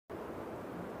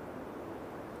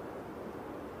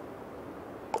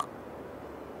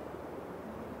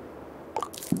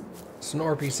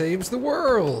Snorpy saves the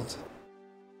world.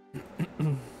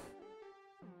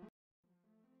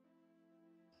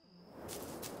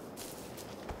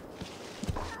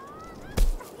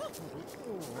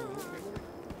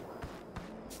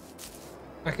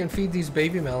 I can feed these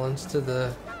baby melons to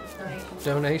the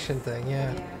donation thing,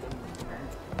 yeah.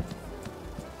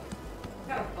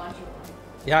 Got a bunch of them.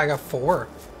 Yeah, I got 4.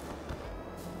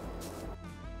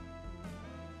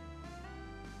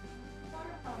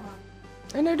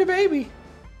 And they're the baby.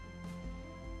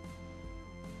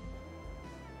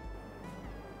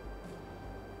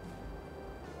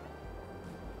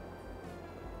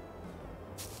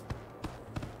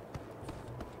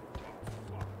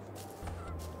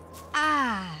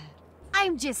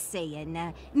 I'm just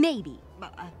saying, maybe.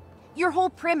 Your whole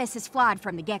premise is flawed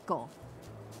from the get-go.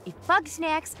 If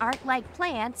Bugsnax aren't like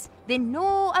plants, then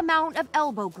no amount of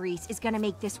elbow grease is gonna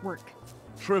make this work.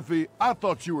 Triffy, I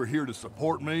thought you were here to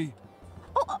support me.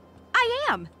 Oh, I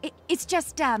am. It's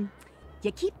just,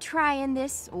 you keep trying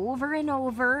this over and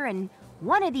over, and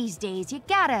one of these days you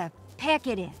gotta pack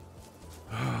it in.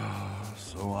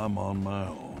 So I'm on my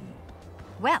own.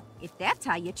 Well, if that's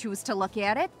how you choose to look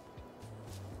at it.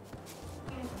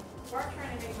 We're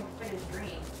trying to make him quit his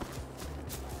dream.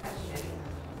 That's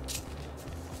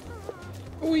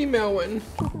shitty. Wee melon.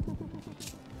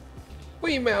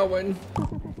 Wee melon.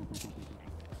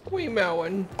 Wee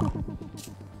melon.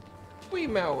 Wee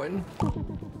melon.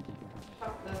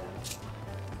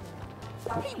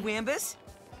 Hey, Wambus.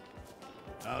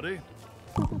 Howdy.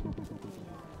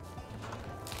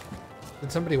 Did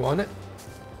somebody want it?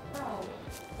 No,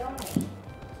 donate.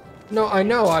 No, I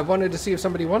know. I wanted to see if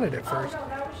somebody wanted it first. Oh, no,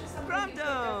 that was just something you picked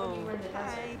up when you were in the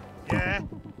desert. Yeah.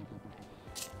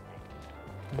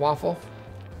 Waffle.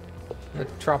 The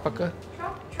Tropica.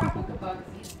 Tropical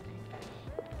bugs.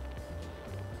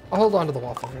 I'll hold on to the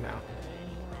waffle for now.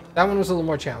 That one was a little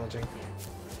more challenging.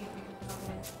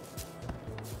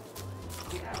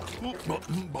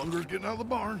 Bunger's getting out of the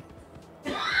barn.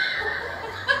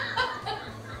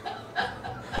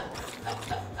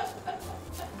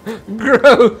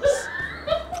 Gross.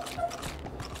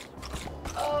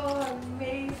 Oh,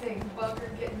 amazing.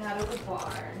 Bugger getting out of the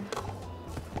barn.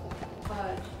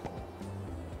 Fudge.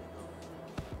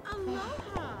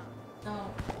 Aloha.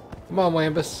 No. Come on,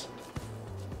 Wambus.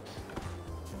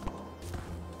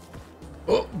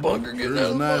 Oh, Bunker getting out It's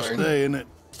of a the nice barn. day, isn't it?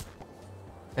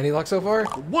 Any luck so far?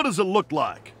 What does it look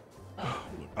like?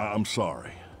 I'm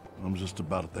sorry. I'm just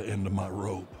about at the end of my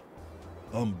rope.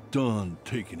 I'm done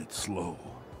taking it slow.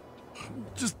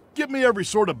 Just give me every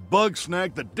sort of bug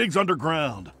snack that digs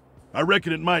underground. I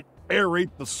reckon it might aerate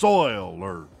the soil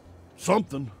or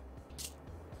something.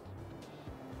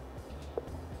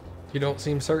 You don't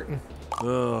seem certain.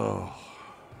 Oh,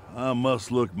 I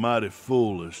must look mighty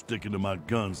foolish sticking to my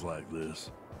guns like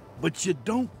this. But you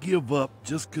don't give up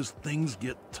just 'cause things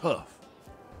get tough.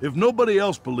 If nobody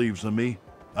else believes in me,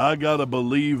 I gotta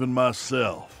believe in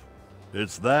myself.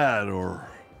 It's that or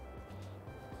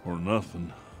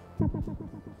nothing. Well,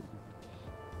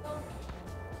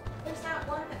 there's not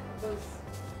one that goes.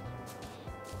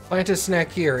 Plant a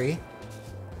snackiri,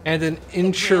 and an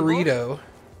enchilito,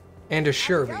 and a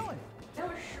sherbie. No,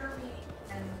 Sherby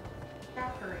and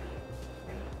Knackery.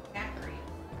 Knackery.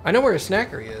 I know where a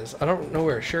snackery is. I don't know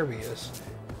where a sherbie is.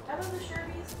 Are those the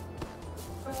Sherbies?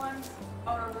 The ones?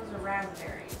 Oh no, those are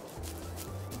raspberries.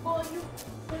 Well,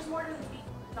 there's more to the beach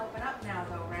open up now,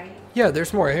 though, right? Yeah,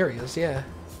 there's more areas, yeah.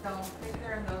 So maybe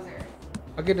they're in those areas.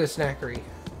 I'll get a snackery.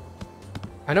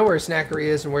 I know where a snackery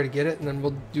is and where to get it, and then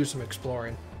we'll do some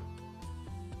exploring.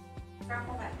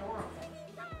 Grapple that door open.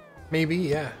 Maybe,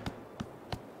 yeah.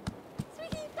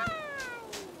 Sweetie pie.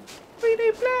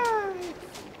 Sweetie fly!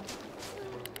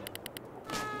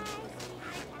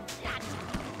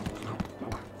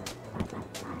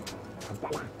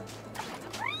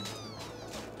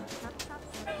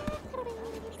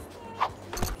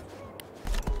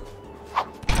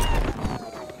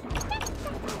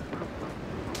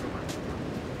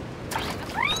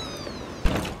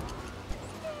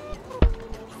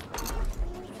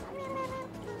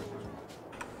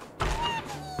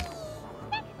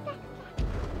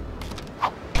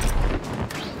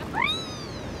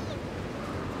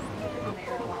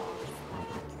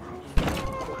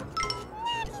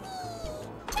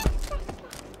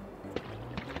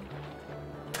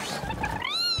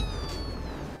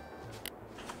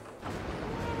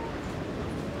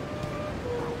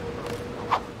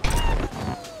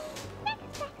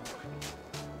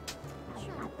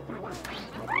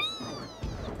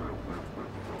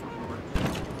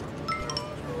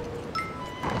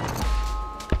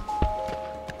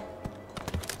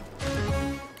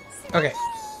 Okay.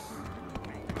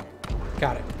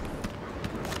 Got it.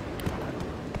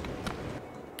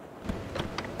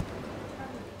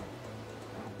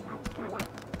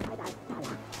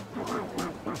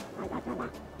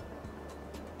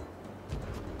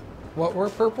 What were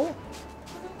purple?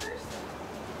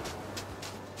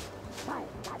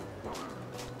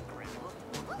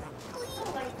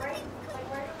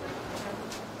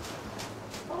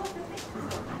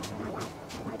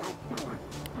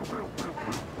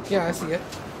 Yeah, I see it.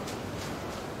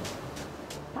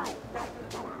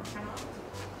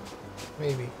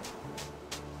 Maybe.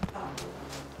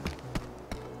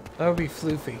 That would be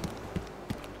Floofy.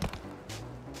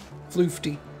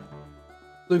 Floofty.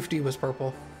 Floofty was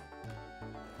purple.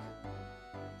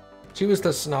 She was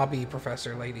the snobby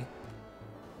professor lady.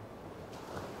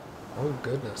 Oh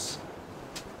goodness.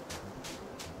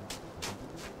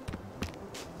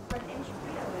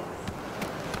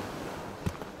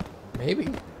 Maybe.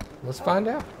 Let's find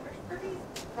out.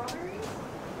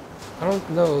 I don't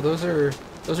know. Those are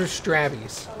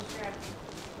Strabbies.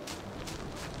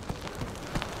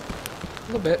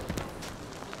 A little bit.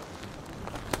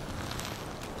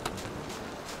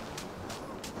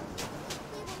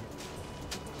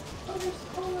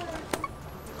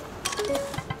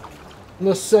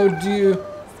 No, so do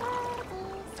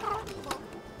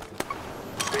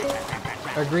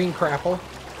a green crapple.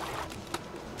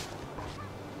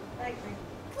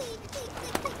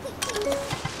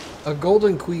 A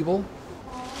golden queeble.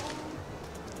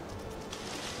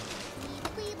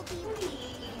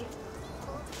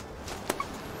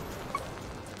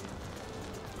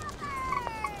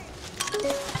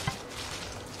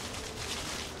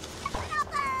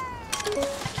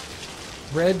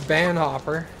 Red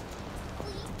bandhopper.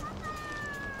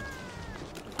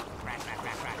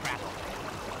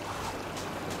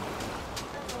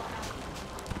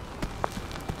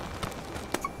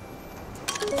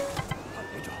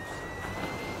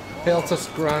 Peltus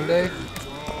grande.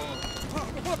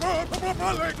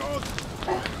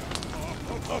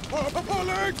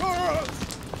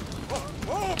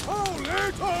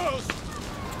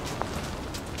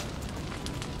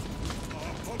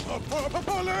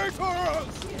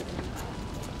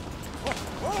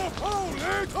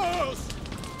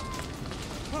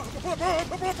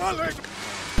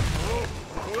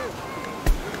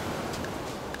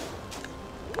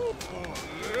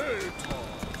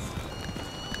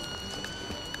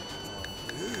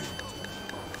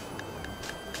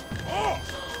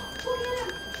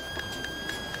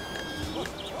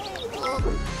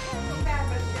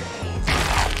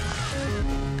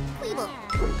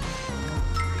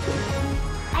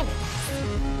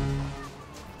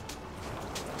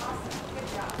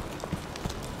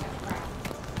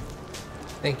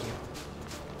 Thank you.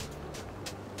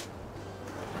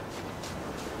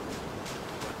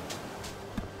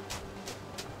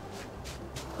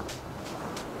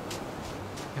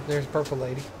 If there's purple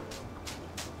lady.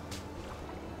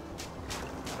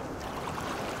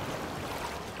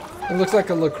 It looks like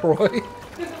a LaCroix.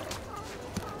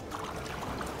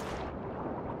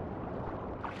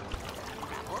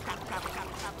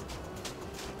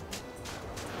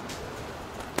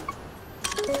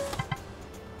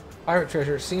 Pirate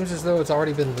treasure. It seems as though it's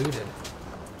already been looted.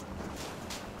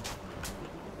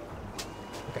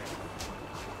 Okay.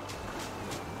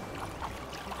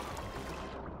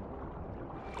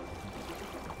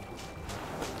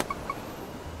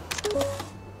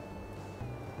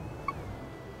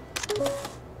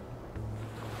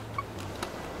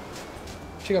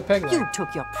 She got peg leg. You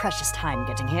took your precious time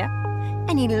getting here.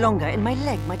 Any longer and my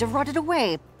leg might have rotted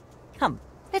away. Come,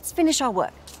 let's finish our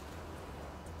work.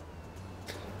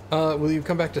 Will you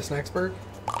come back to Snacksburg?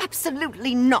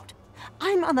 Absolutely not.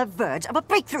 I'm on the verge of a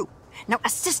breakthrough. Now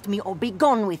assist me or be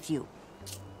gone with you.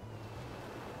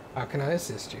 How can I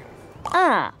assist you?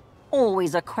 Ah,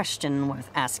 always a question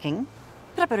worth asking.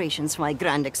 Preparations for my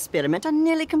grand experiment are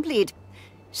nearly complete.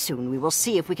 Soon we will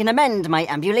see if we can amend my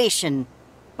ambulation.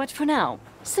 But for now,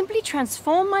 simply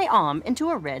transform my arm into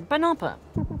a red banopper.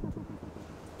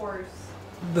 Horse.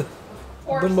 The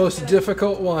Horse is most gonna-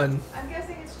 difficult one. I'm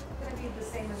guessing it's going to be the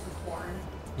same as the corn.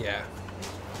 Yeah. It's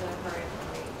the variety.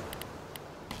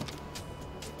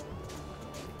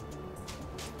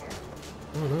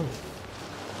 I don't know.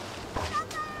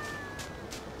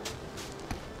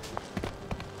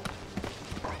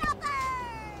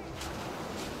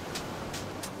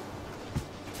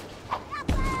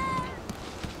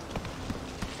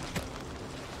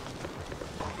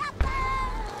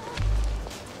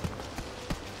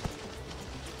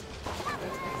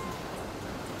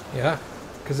 Yeah,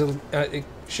 because it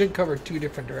should cover 2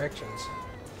 different directions.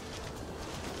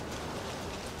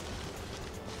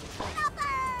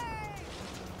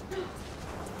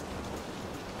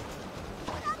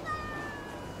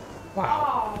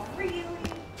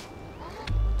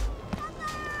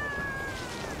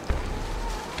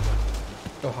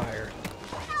 Go higher.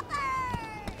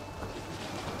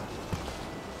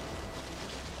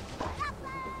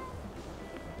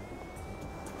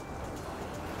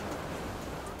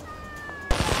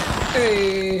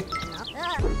 Hey!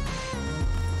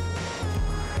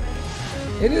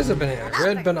 It is a banana.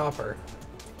 Red banopper.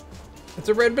 It's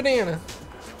a red banana.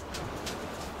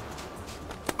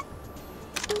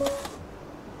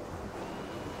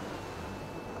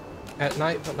 At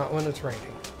night, but not when it's raining.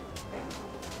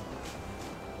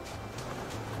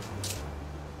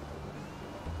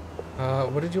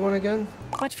 What did you want again?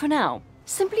 But for now,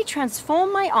 simply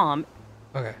transform my arm.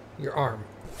 Okay, your arm.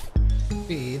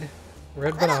 Feed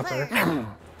red banopper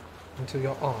into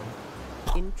your arm.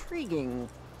 Intriguing.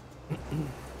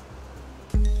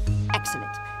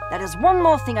 Excellent. That is one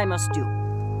more thing I must do.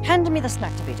 Hand me the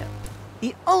snacktivator.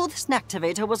 The old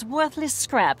snacktivator was worthless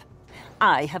scrap.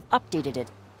 I have updated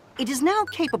it. It is now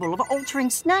capable of altering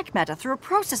snack matter through a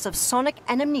process of sonic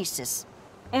anamnesis.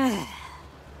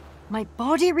 My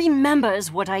body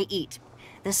remembers what I eat.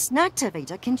 The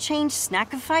snacktivator can change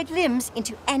snackified limbs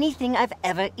into anything I've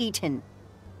ever eaten.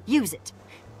 Use it.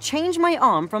 Change my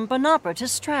arm from Banopper to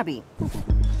Strabby. Oh,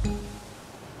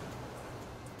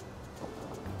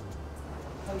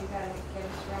 you gotta get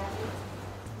a strategy.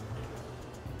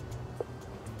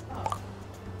 Oh.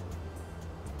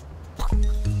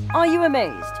 Are you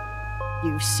amazed?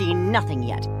 You've seen nothing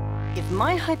yet. If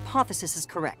my hypothesis is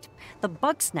correct, the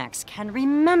Bugsnax can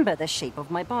remember the shape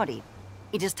of my body.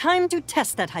 It is time to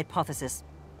test that hypothesis.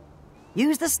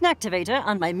 Use the snacktivator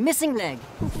on my missing leg.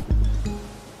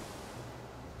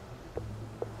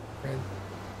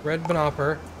 Red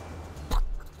banopper.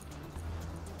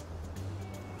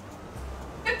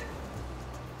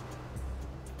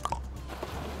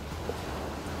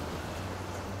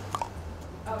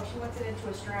 Oh, she wants it into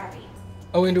a strappy.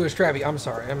 Oh, into a strabby. I'm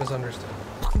sorry, I misunderstood.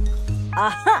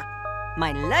 Aha!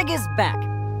 My leg is back.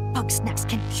 Bugsnax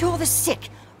can cure the sick,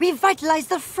 revitalize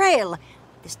the frail.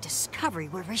 This discovery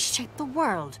will reshape the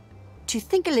world. To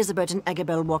think Elizabeth and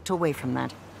Agabel walked away from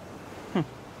that.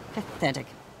 Pathetic.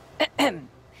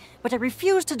 But I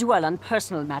refuse to dwell on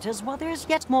personal matters while there's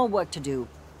yet more work to do.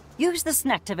 Use the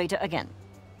snacktivator again.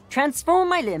 Transform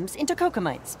my limbs into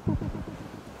cocomites.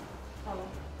 Oh.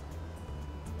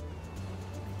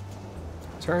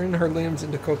 Turn her limbs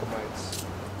into cocomites.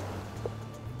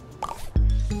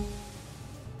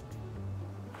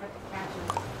 But the catch is,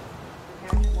 the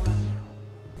catch one.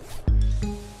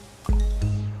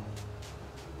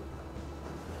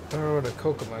 I don't know what a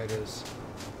cocomite is.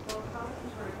 Well, how much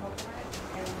is for a coconut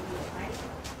and the knife?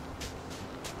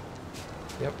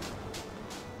 Yep.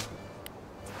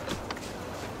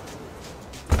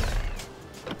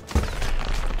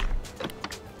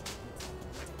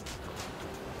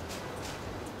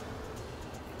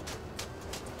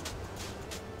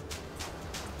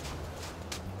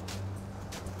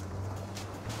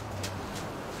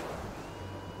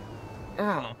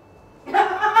 Oh.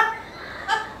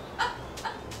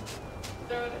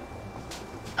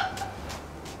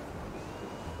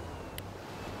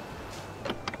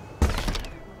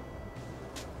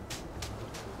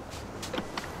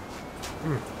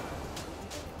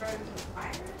 Throw it into the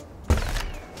fire?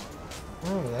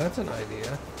 Oh, that's an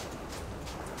idea.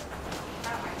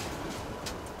 That might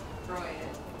destroy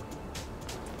it.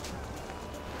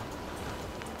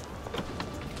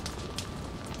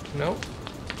 Nope.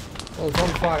 Oh, it's on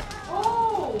fire.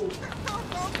 Oh!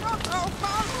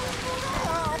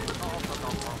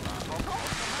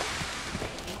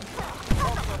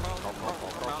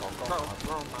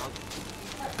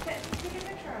 Take a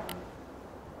picture of him.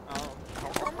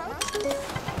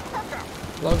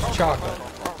 Loves chocolate.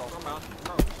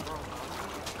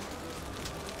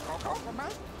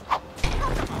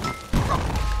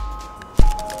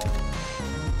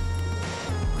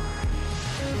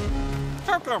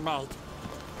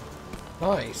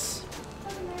 Nice.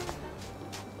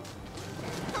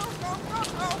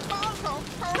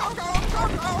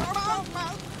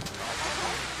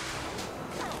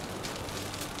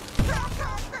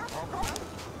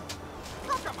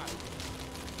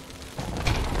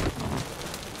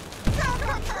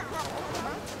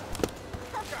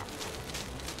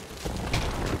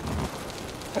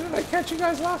 How did I catch you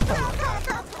guys last time?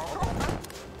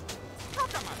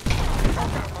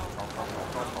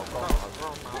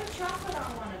 Put chocolate on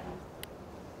one of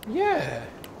them. Yeah.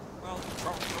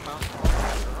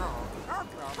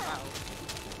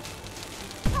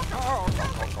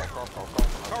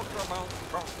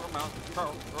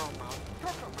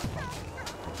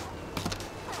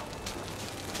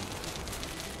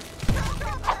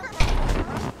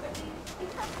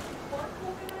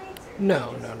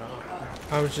 No.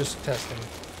 I was just testing.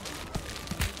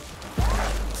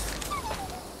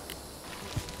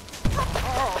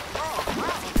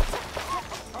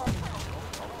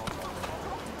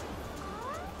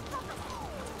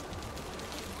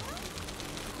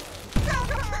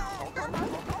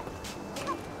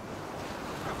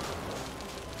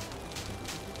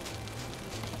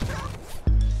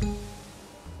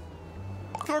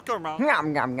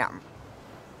 Yum, yum, yum.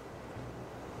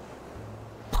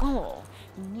 Oh,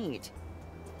 neat.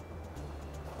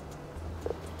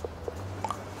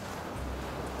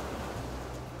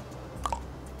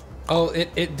 Oh,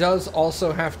 it does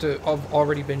also have to have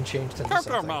already been changed into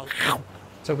something.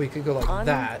 So we could go like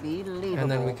that,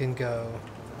 and then we can go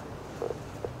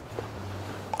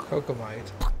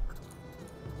Cocomite.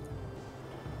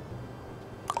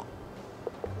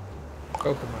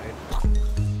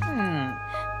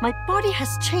 My body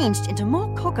has changed into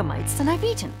more cocomites than I've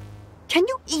eaten. Can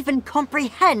you even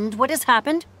comprehend what has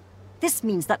happened? This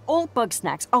means that all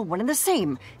Bugsnax are one and the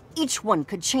same. Each one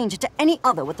could change into any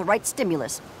other with the right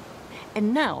stimulus.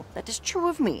 And now that is true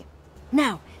of me.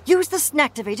 Now, use the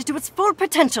Snacktivator to its full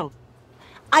potential.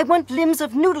 I want limbs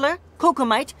of Noodler,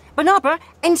 Cocomite, Banopper,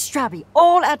 and Strabby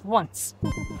all at once.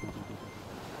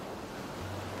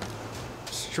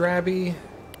 Strabby.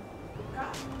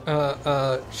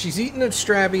 She's eaten a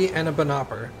Strabby and a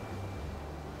Banopper.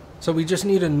 So we just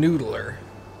need a Noodler.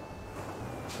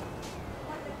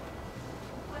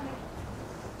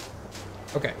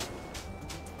 Okay.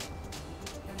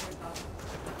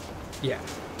 Yeah.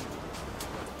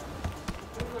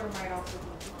 Noodler might also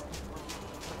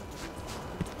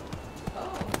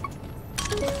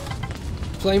be.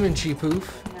 Flamin' Cheepoof.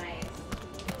 Nice.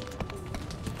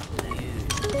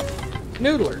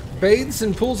 Noodler. Bathes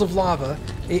in pools of lava.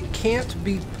 It can't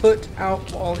be put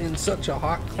out while in such a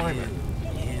hot climate.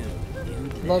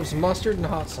 Loves mustard and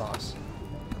hot sauce.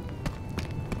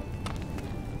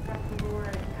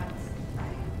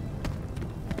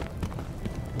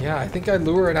 Yeah, I think I'd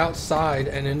lure it outside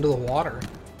and into the water.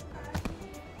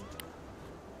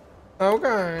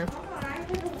 Okay.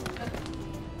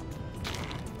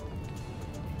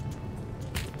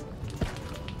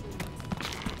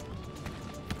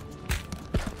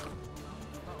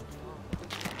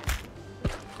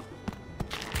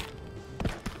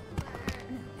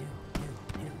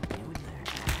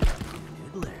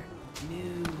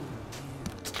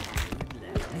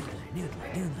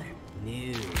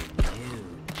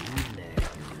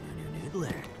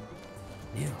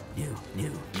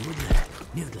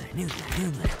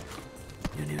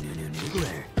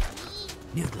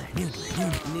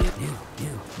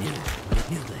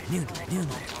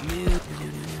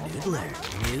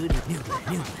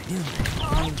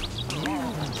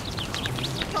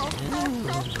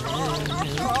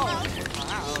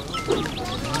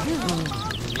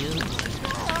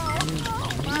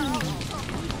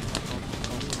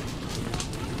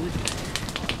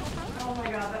 Oh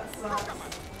my god, that sucks.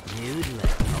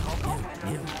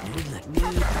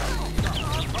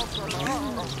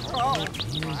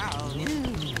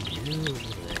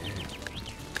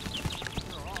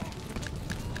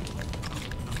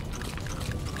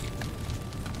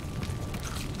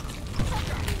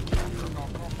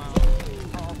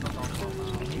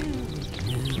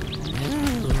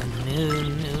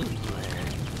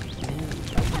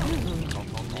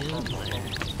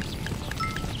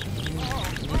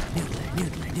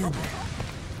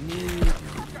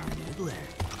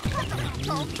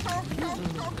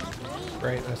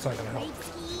 Right, that's not gonna help.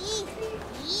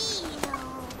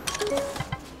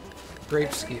 Grape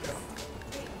Skeeto.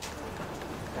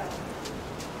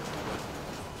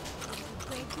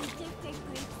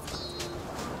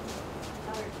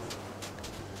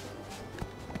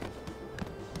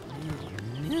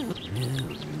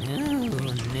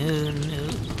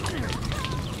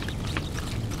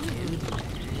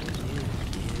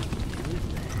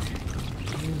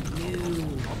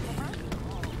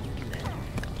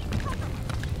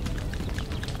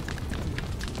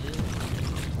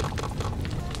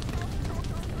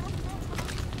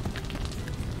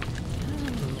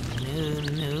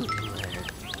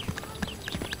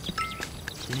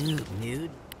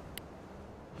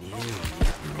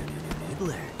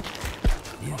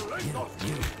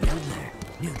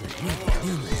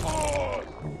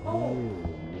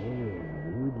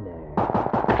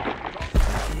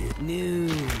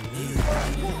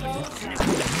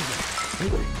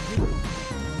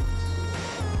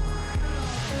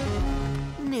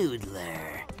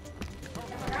 Noodler.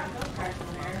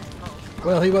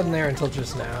 Well, he wasn't there until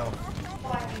just now.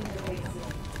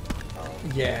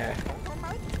 Yeah.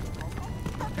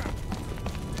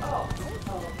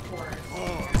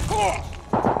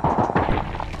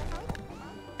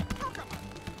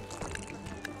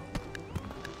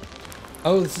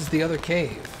 Oh, this is the other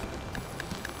cave.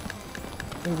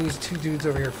 Look at these two dudes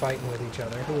over here fighting with each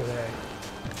other. Who are they?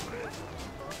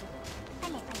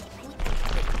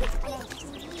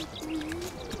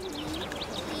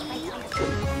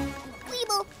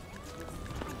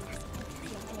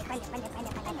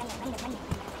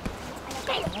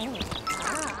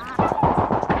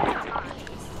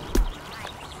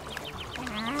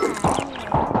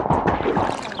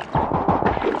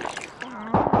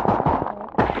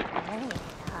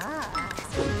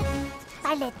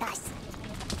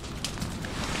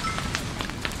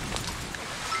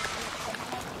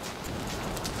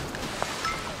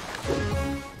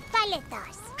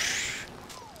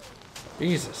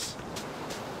 Jesus.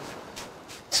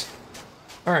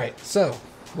 Alright, so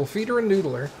we'll feed her a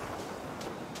noodler.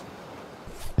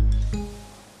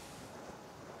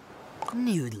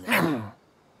 Noodler.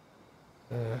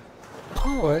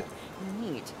 What?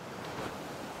 Neat.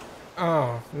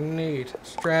 Oh, neat.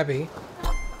 Strabby.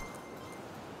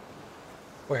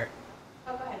 Where?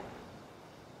 Oh, go ahead.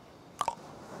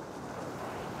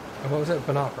 And what was that?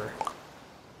 Banopper.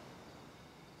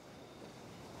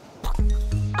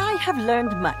 I have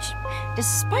learned much.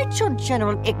 Despite your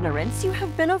general ignorance, you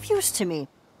have been of use to me.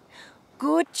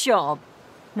 Good job.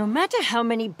 No matter how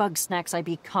many Bugsnax I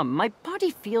become, my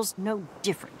body feels no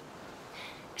different.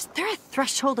 Is there a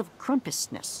threshold of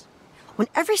grumpousness? When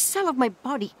every cell of my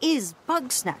body is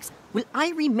Bugsnax, will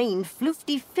I remain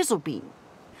Floofty Fizzlebean?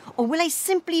 Or will I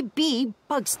simply be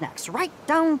Bugsnax, right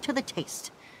down to the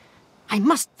taste? I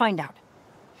must find out.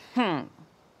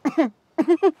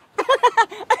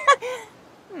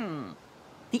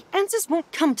 The answers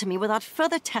won't come to me without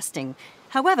further testing.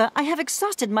 However, I have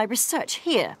exhausted my research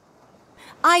here.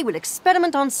 I will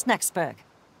experiment on Snacksburg.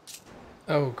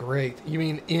 Oh, great. You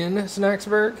mean in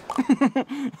Snacksburg?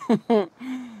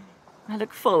 I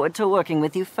look forward to working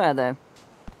with you further.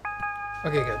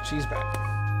 Okay, good. She's back.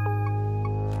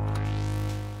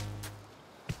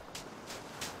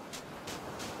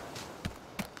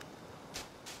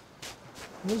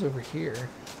 What's over here?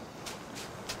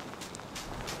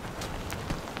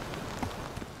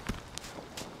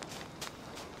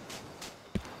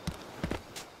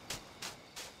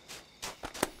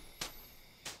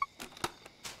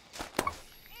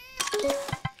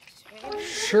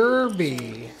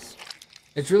 Sherby.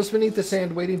 It drills beneath the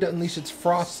sand, waiting to unleash its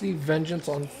frosty vengeance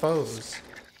on foes.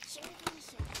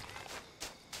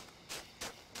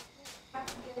 I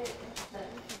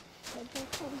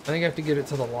think I have to get it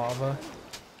to the lava.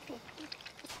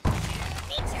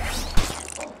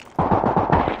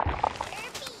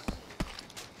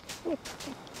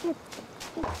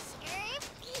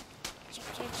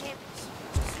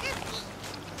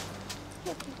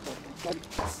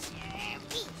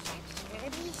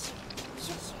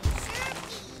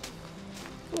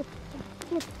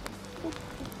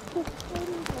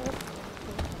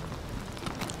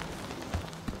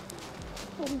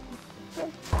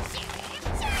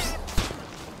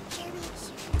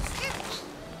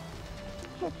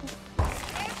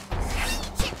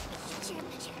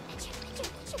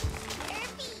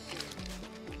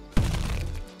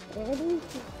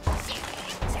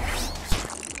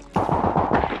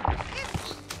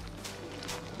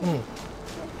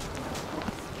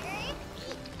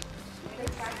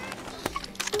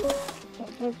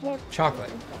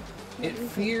 Chocolate. It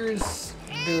fears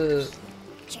the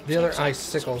other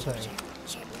icicle thing,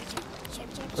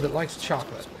 but it likes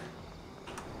chocolate.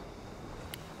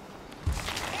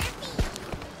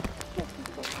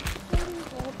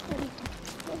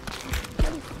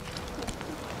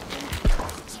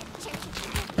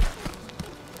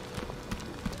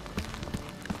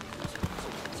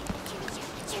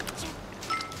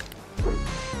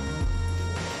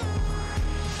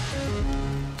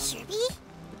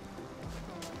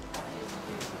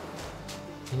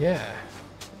 Yeah.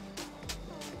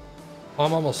 Oh,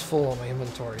 I'm almost full on my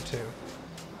inventory, too.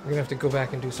 We're gonna have to go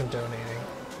back and do some donating.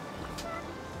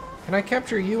 Can I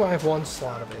capture you? I have one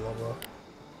slot available.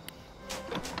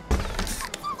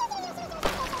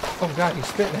 Oh god, he's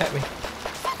spitting at me.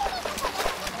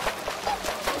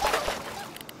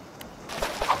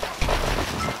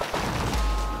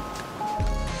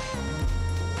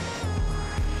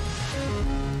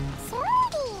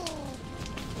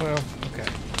 Well, okay.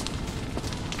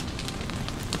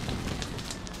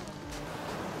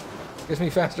 Gives me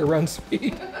faster run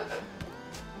speed.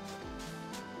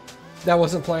 That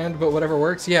wasn't planned, but whatever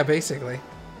works. Yeah, basically.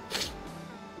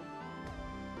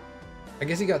 I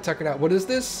guess he got tuckered out. What is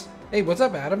this? Hey, what's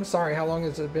up, Adam? Sorry, how long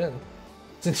has it been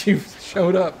since you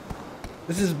showed up?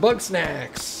 This is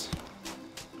Bugsnax.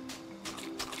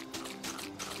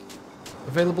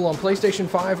 Available on PlayStation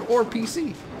 5 or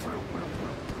PC.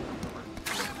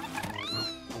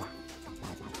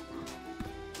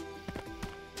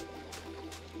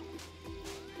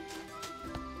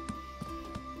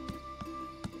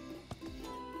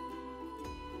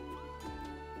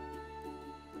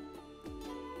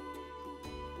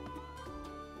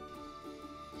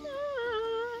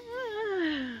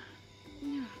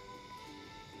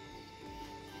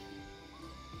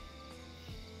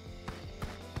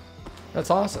 That's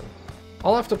awesome.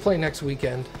 I'll have to play next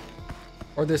weekend.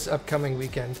 Or this upcoming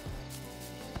weekend.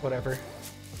 Whatever.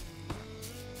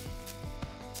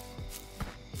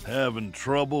 Having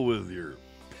trouble with your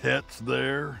pets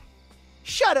there?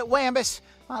 Shut it, Wambus.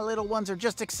 My little ones are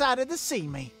just excited to see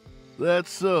me.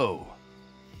 That's so.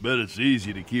 Bet it's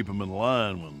easy to keep them in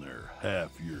line when they're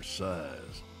half your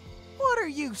size. What are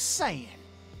you saying?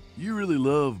 You really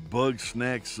love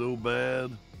Bugsnax so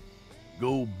bad?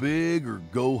 Go big or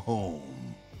go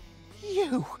home.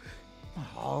 You...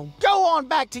 Oh, go on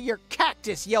back to your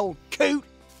cactus, you old coot!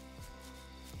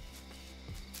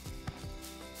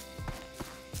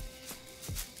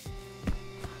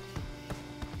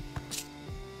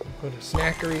 Put a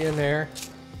snackery in there.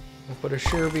 We'll put a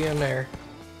Sherby in there.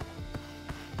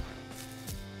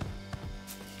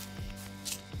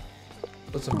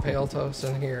 Put some pale toast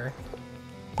in here.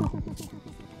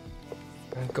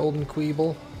 And golden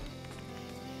Queeble.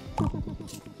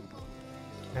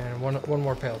 And one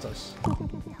more pale toast.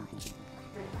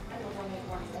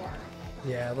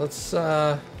 Yeah, let's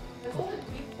that's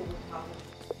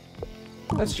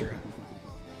true.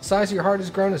 The size of your heart has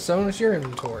grown as so has your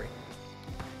inventory.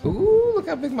 Ooh, look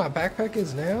how big my backpack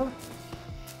is now.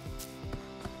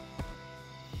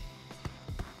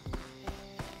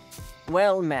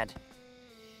 Well met.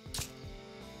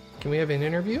 Can we have an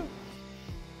interview?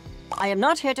 I am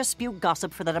not here to spew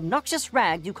gossip for that obnoxious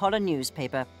rag you call a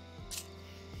newspaper.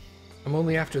 I'm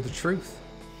only after the truth.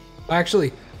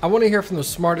 Actually, I want to hear from the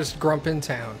smartest grump in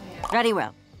town. Very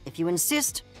well. If you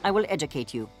insist, I will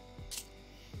educate you.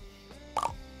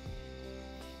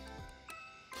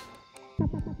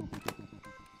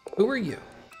 Who are you?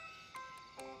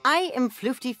 I am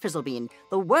Floofty Fizzlebean,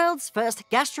 the world's first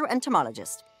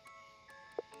gastroentomologist.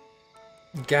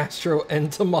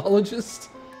 Gastroentomologist?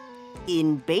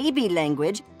 In baby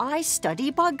language, I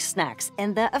study Bugsnax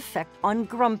and their effect on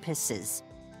grumpuses.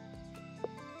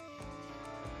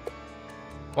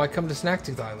 Why come to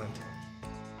Snacktooth Island?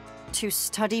 To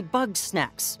study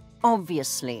Bugsnax,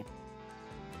 obviously.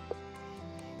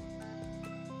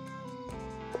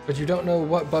 But you don't know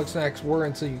what Bugsnax were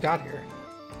until you got here.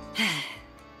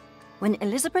 When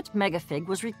Elizabeth Megafig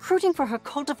was recruiting for her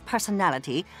cult of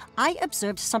personality, I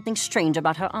observed something strange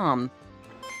about her arm.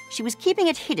 She was keeping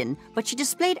it hidden, but she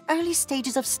displayed early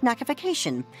stages of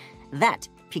snackification. That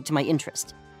piqued my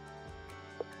interest.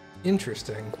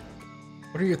 Interesting.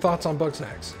 What are your thoughts on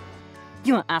Bugsnax?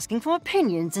 You are asking for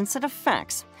opinions instead of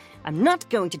facts. I'm not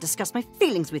going to discuss my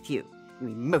feelings with you, you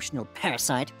emotional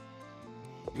parasite.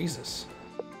 Jesus.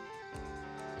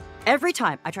 Every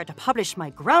time I try to publish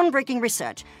my groundbreaking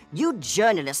research, you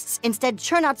journalists instead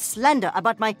churn out slander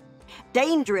about my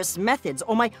dangerous methods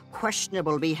or my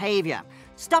questionable behavior.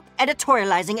 Stop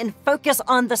editorializing and focus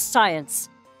on the science.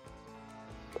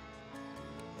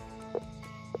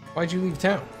 Why'd you leave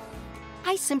town?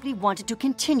 I simply wanted to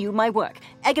continue my work,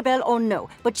 Eggabell or no,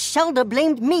 but Shelda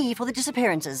blamed me for the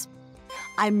disappearances.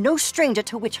 I'm no stranger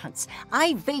to witch hunts.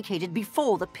 I vacated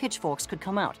before the pitchforks could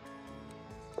come out.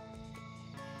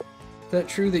 Is that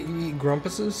true that you eat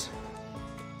grumpuses?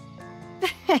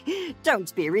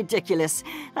 Don't be ridiculous.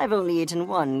 I've only eaten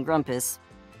one grumpus.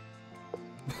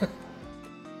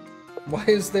 Why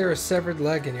is there a severed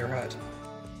leg in your hut?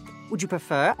 Would you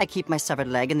prefer I keep my severed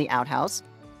leg in the outhouse?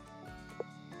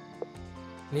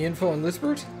 Any info on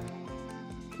Lisbert?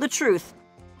 The truth.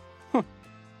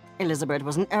 Elizabeth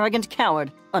was an arrogant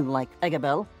coward, unlike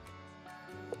Eggabell.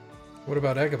 What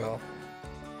about Eggabell?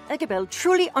 Eggabell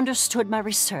truly understood my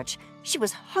research. She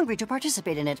was hungry to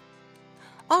participate in it.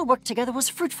 Our work together was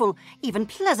fruitful, even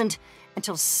pleasant,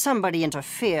 until somebody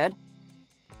interfered.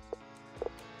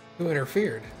 Who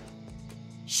interfered?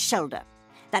 Shelda.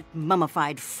 That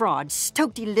mummified fraud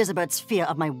stoked Elizabeth's fear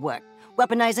of my work,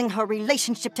 weaponizing her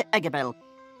relationship to Eggabell,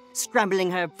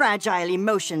 scrambling her fragile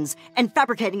emotions, and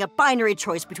fabricating a binary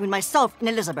choice between myself and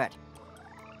Elizabeth.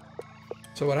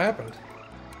 So what happened?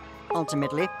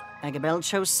 Ultimately, Eggabell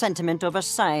chose sentiment over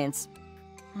science.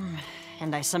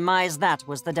 And I surmise that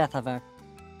was the death of her.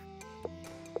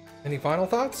 Any final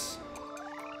thoughts?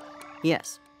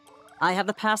 Yes. I have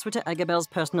the password to Eggabell's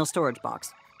personal storage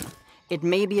box. It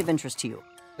may be of interest to you.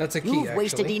 That's a key, You've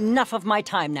wasted actually. enough of my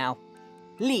time now.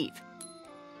 Leave.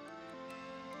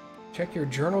 Check your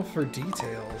journal for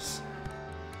details.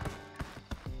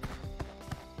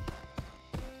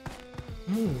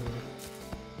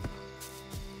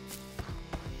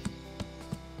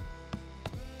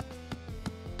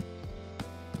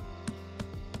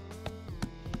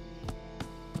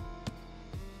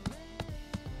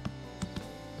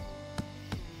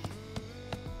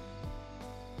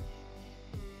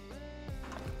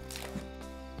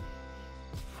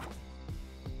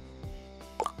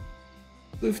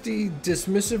 Lufty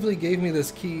dismissively gave me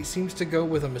this key. Seems to go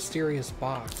with a mysterious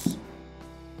box.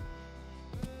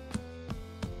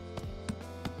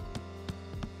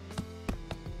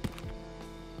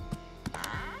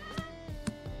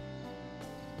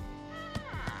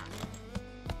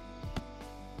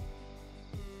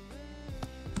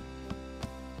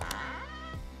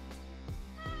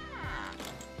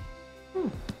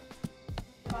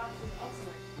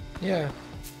 Yeah.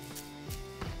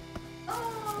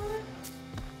 Oh.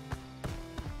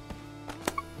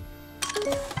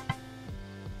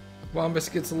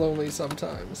 Wombus gets lonely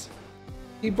sometimes.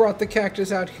 He brought the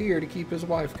cactus out here to keep his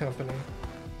wife company.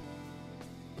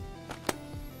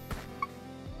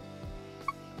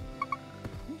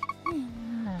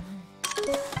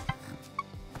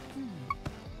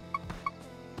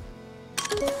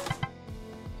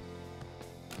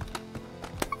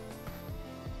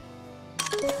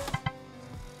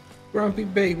 Grumpy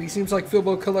baby. Seems like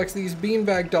Filbo collects these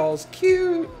beanbag dolls.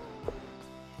 Cute!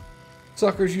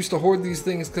 Suckers used to hoard these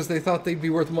things because they thought they'd be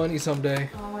worth money someday.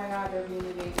 Oh my god, they're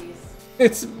beanie babies.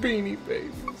 It's beanie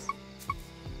babies.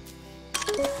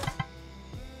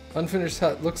 Unfinished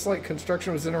hut. Looks like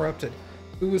construction was interrupted.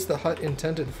 Who was the hut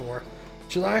intended for?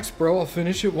 Chillax, bro. I'll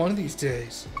finish it one of these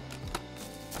days.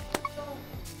 So,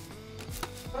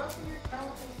 what else in your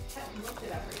journal have you looked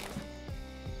at everything?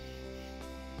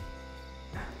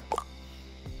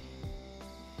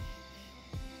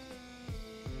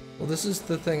 Well, this is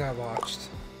the thing I watched.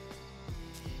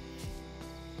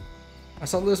 I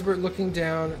saw Lisbeth looking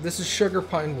down. This is Sugar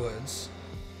Pine Woods.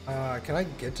 Can I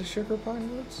get to Sugar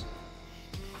Pine Woods?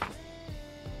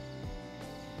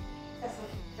 That's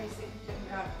a basic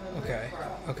Okay,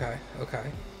 okay,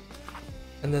 okay.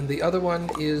 And then the other one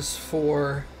is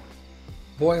for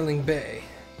Boiling Bay.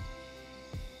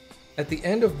 At the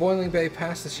end of Boiling Bay,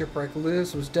 past the shipwreck,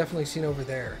 Liz was definitely seen over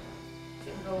there.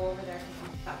 You can go over there because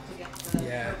you have to get to the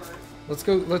Yeah. river. Let's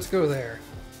go there.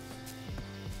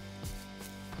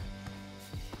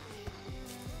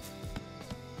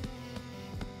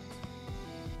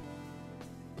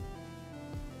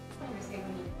 I'm just gonna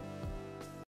eat.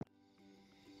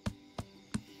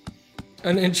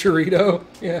 An enchilada,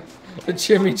 yeah, a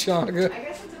chimichanga. I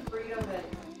guess it's a burrito that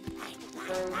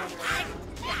grows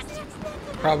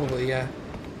under. Probably, yeah.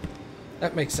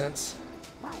 That makes sense.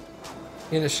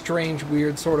 In a strange,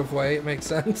 weird sort of way, it makes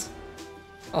sense.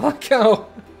 I like how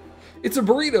it's a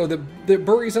burrito that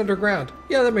buries underground.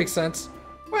 Yeah, that makes sense.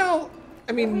 Well,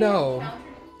 I mean, no.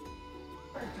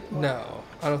 No,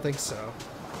 I don't think so.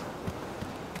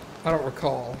 I don't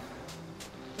recall.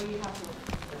 So you have to look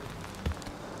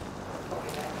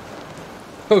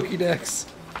for Pokédex.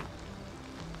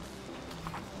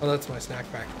 Oh, that's my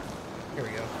snack pack. Here we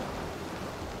go.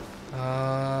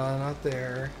 Not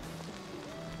there.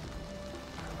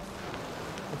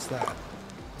 What's that?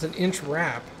 It's an inch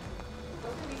wrap.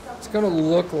 It's gonna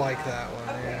look like that one,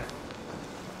 yeah.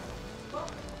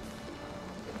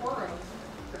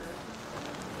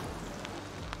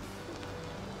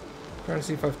 Trying to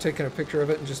see if I've taken a picture of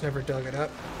it and just never dug it up.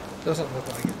 Doesn't look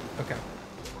like it. Okay.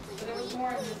 But there was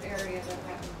more in this area that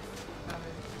hadn't found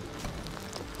it.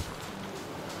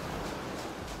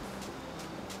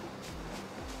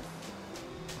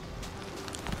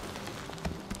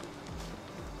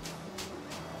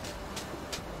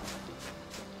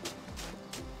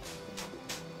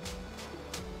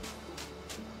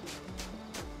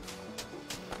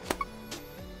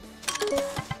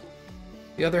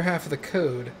 The other half of the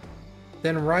code.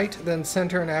 Then right, then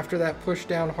center, and after that push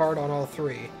down hard on all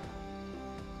three.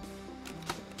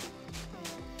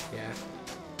 Yeah.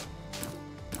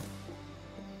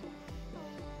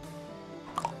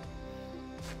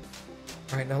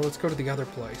 Alright, now let's go to the other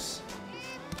place.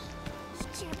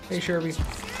 Hey, Sherby.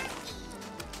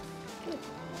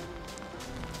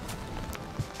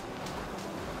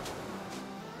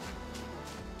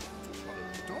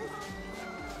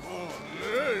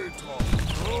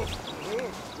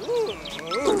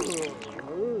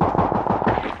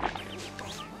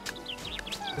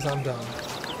 Because I'm done.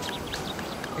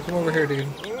 Hey, come over here, dude.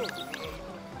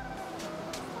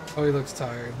 Oh, he looks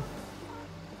tired.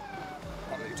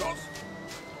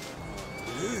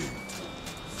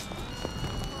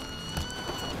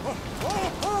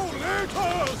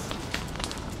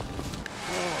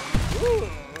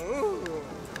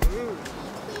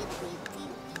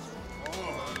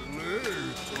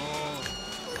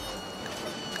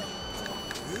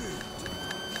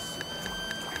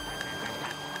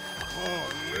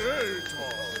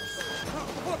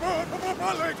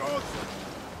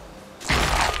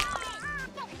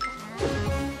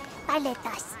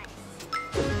 Paletas.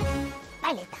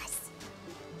 Paletas.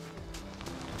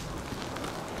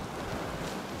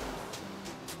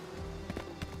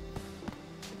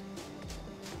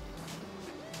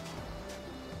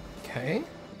 Okay.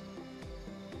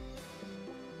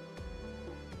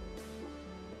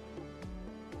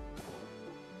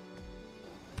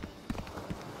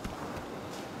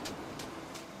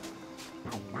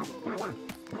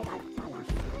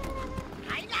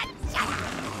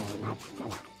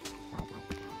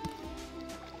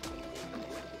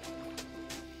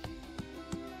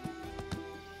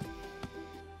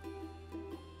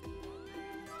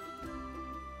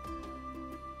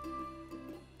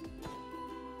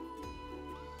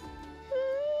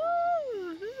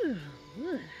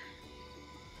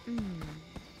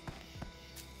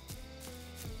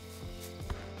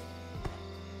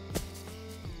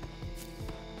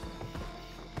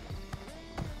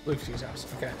 Lucy's house.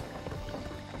 Okay.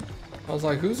 I was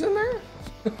like, who's in there?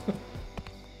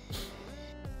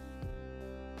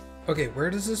 Okay, where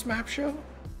does this map show?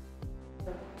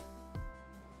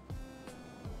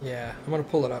 Yeah, I'm gonna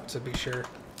pull it up to be sure.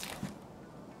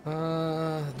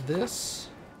 This.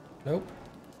 Nope.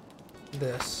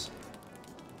 This.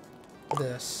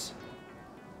 This.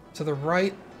 To the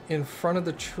right, in front of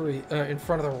the tree, in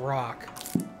front of the rock.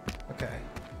 Okay.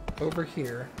 Over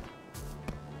here.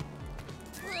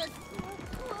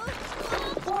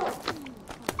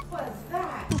 What was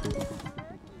that?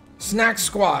 Snack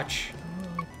Squatch!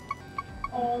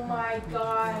 Oh my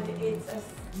god, it's a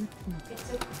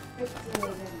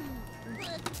cryptid.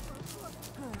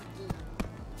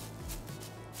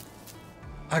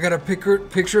 I got a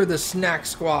picture of the Snack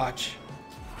Squatch.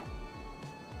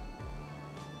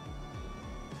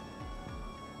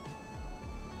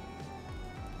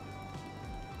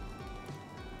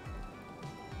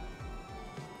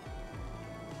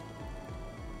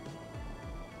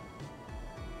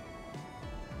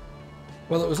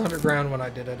 Well, it was underground when I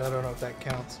did it. I don't know if that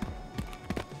counts.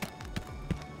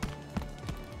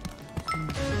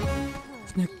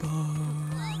 Snack bug.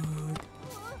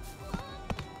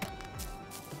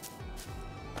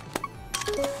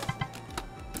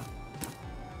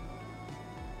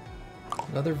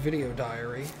 Another video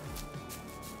diary.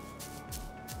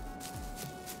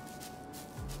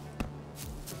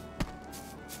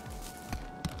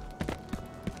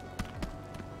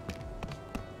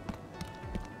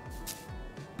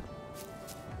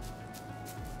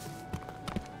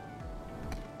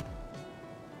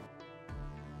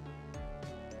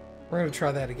 We're gonna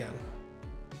try that again.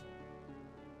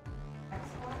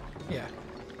 Yeah.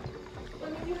 Well,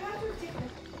 I mean, you had to have taken a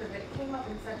picture of it. It came up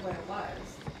and said what it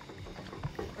was.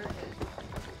 Cryptid.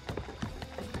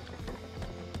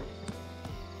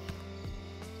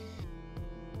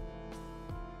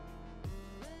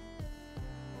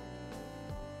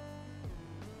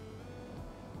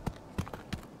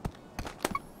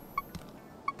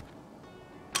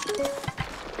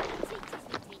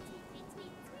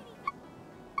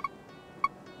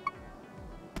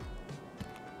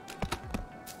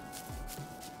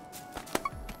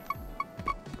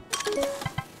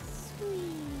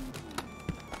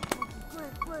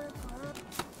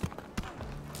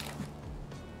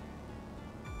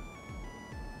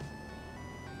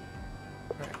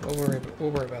 We'll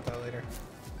worry about that later.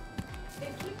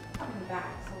 It keeps coming back,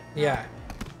 so... Yeah.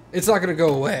 It's not gonna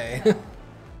go away.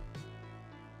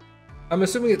 I'm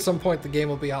assuming at some point the game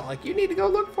will be out like, you need to go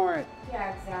look for it.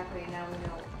 Yeah, exactly. Now we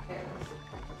know what it is.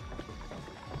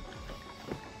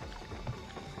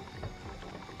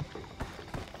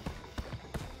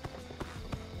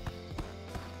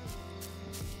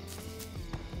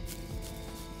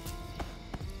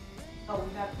 Oh, we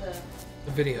got the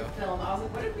Video. film. I was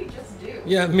like, what did we just do?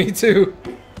 Yeah, me too.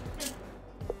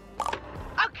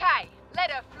 Okay,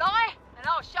 let her fly, and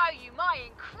I'll show you my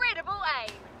incredible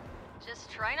aim.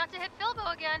 Just try not to hit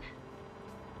Filbo again.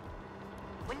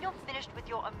 When you're finished with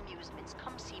your amusements,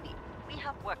 come see me. We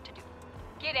have work to do.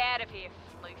 Get out of here,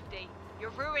 Floofty.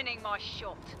 You're ruining my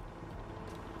shot.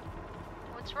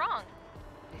 What's wrong?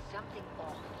 There's something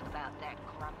off about that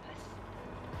Grumpus.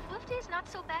 Floofty's not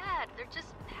so bad. They're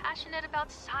just passionate about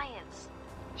science.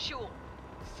 Sure,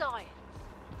 science.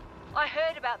 I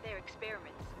heard about their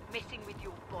experiments, messing with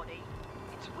your body.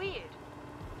 It's weird.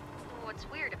 What's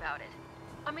weird about it?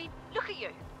 I mean, look at you.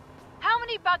 How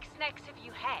many Bugsnax have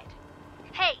you had?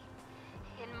 Hey,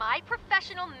 in my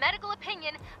professional medical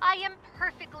opinion, I am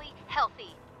perfectly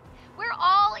healthy. We're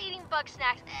all eating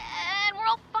Bugsnax, and we're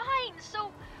all fine, so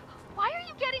why are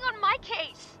you getting on my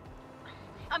case?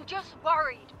 I'm just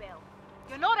worried, Bill.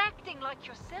 You're not acting like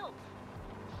yourself.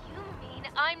 You mean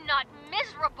I'm not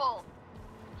miserable?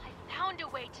 I found a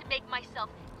way to make myself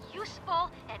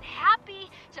useful and happy,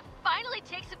 to finally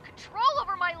take some control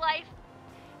over my life.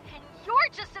 And you're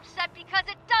just upset because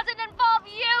it doesn't involve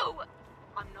you!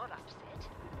 I'm not upset.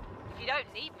 If you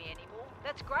don't need me anymore,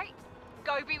 that's great.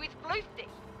 Go be with Floofty.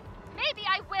 Maybe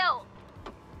I will.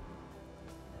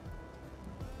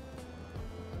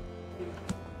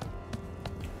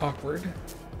 Awkward.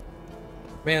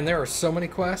 Man, there are so many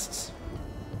quests.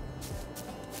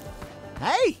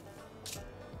 Hey!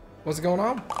 What's going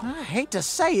on? I hate to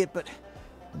say it, but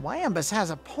Wambus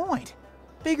has a point.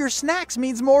 Bigger snacks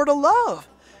means more to love.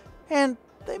 And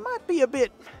they might be a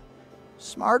bit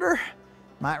smarter.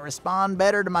 Might respond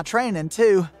better to my training,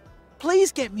 too.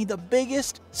 Please get me the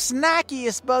biggest,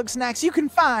 snackiest Bugsnax you can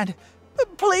find.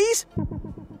 Please?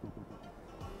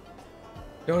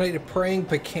 Donate a praying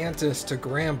Picantus to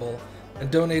Gramble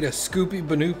and donate a Scoopy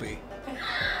Banoopy.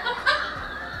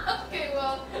 Okay,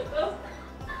 well, those...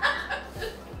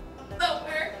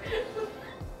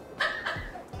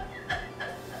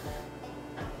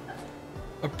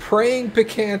 a praying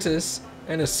Picantus,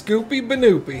 and a Scoopy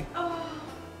Banoopy.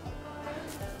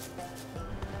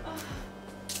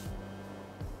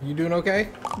 You doing okay?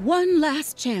 One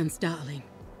last chance, darling.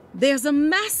 There's a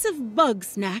massive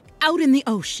Bugsnax out in the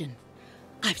ocean.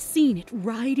 I've seen it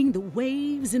riding the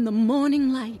waves in the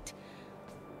morning light.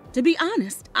 To be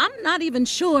honest, I'm not even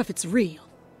sure if it's real.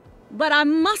 But I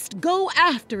must go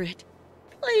after it.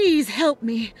 Please help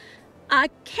me. I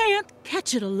can't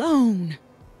catch it alone.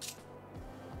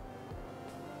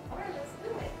 Alright, let's do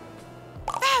it.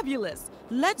 Fabulous.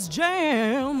 Let's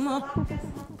jam.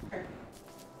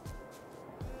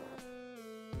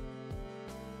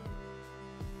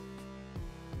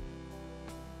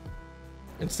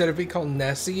 Instead of being called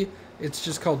Nessie, it's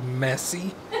just called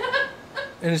Messy.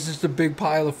 And it's just a big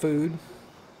pile of food.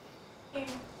 They do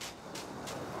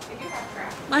have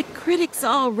trash. My critic's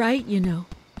all right, you know.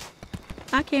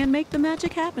 I can't make the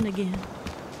magic happen again.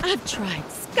 I've tried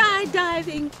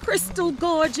skydiving, crystal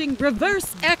gorging,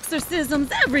 reverse exorcisms,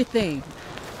 everything.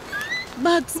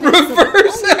 Bugsnax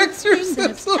Reverse that's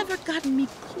exorcism? ever gotten me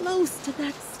close to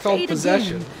that Called state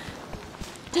possession. again.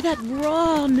 To that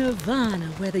raw nirvana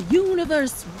where the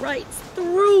universe writes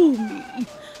through me.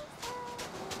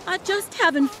 I just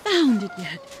haven't found it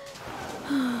yet.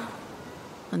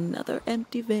 Another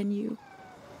empty venue.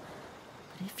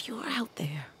 But if you're out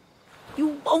there,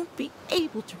 you won't be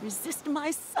able to resist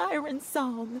my siren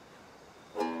song.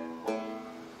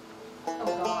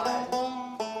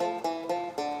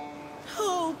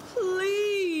 Oh,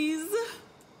 please.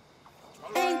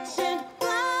 Ancient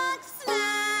Bugsnax,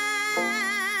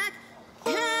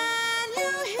 can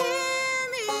you hear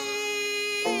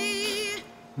me?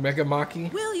 Mega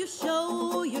Maki. Will you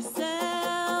show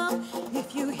yourself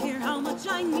if you hear how much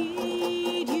I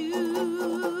need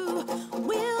you?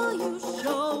 Will you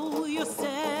show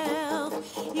yourself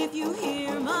if you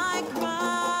hear my cry?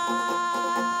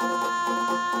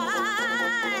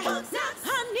 Bugsnax,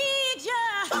 I need you.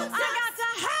 Bugsnax. I got to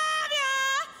have you.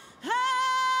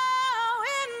 Oh,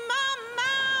 in my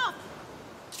mouth.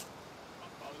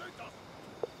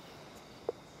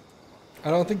 I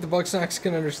don't think the Bugsnax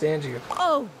can understand you.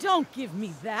 Oh, don't give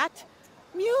me that.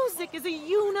 Music is a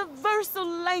universal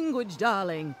language,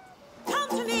 darling. Come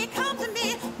to me,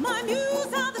 my muse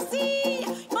of the sea.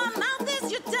 My mouth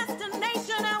is your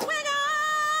destination, and wiggle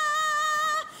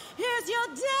is your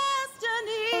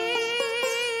destiny.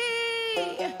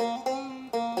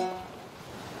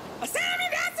 Send me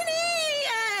destiny,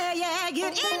 yeah, yeah,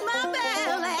 get in my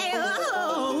belly,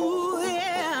 oh,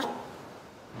 yeah.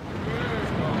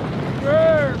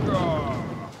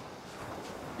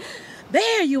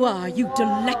 There you are, you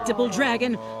delectable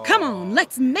dragon. Come on,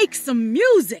 let's make some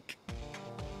music.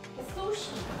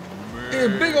 Sushi. Yeah,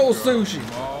 big old sushi.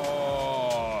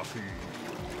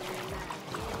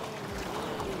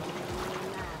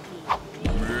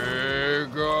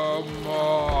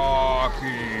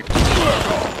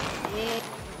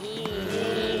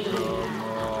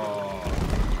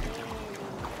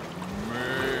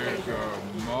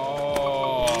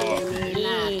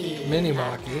 Mini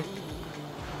Maki.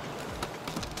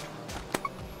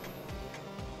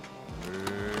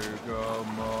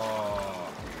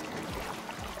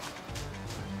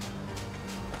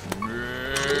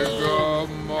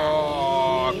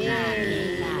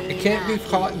 It can't be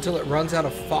caught until it runs out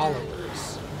of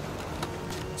followers.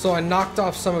 So I knocked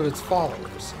off some of its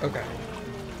followers. Okay.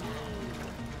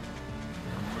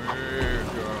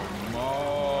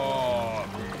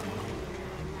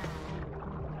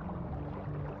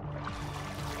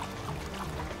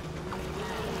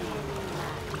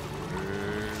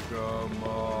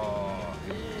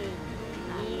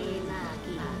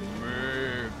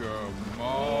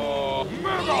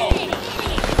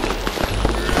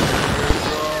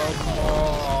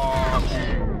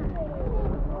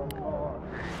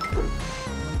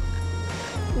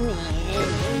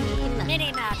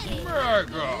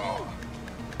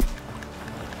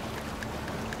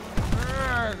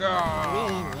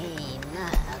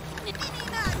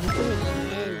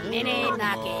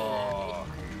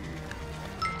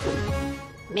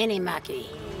 Mini Maki.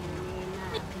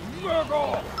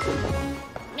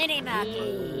 Mini Maki.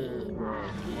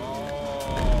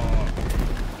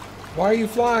 Why are you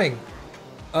flying?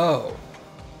 Oh.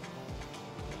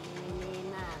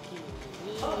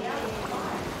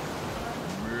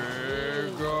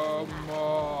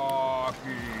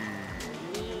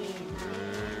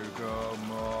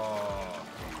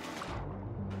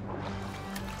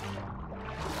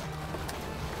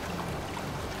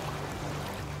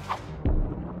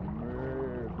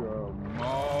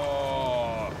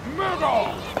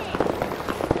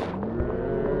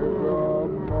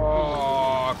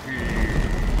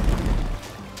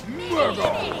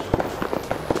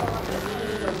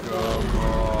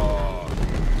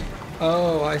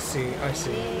 I see. I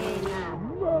see.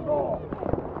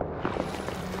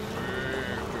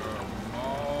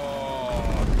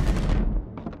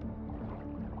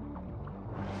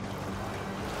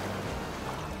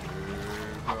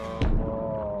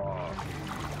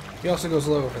 He also goes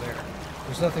low over there.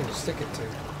 There's nothing to stick it to.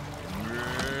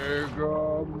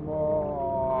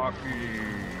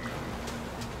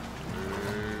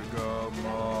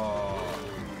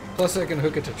 Plus I can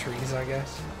hook it to trees, I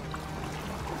guess.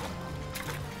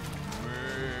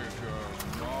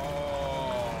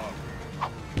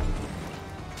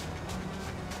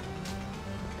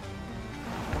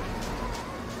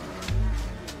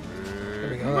 There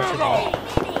we go. That's it.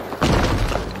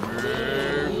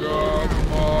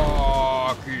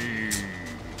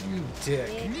 You dick.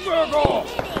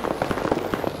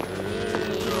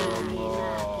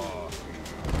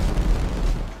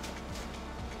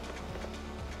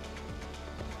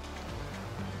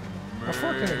 How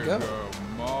far can it go?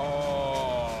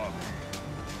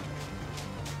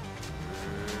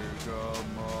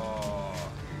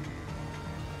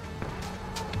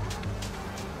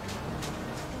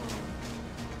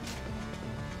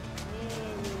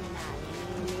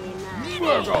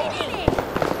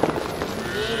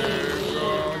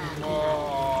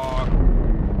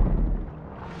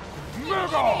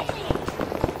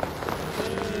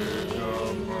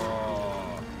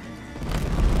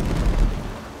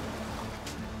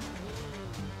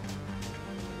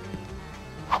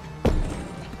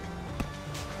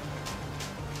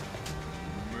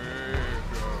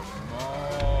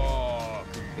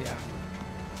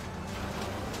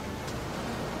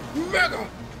 Mega!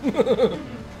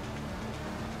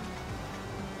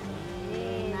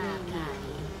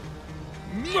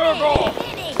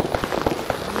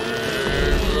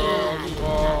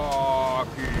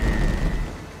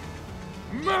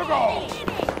 Mega!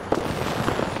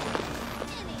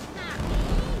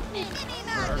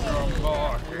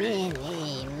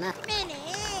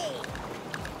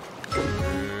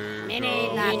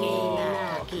 I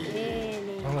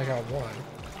only got one.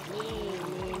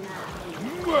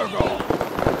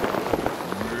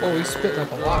 Oh, he's spitting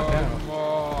up a lot now.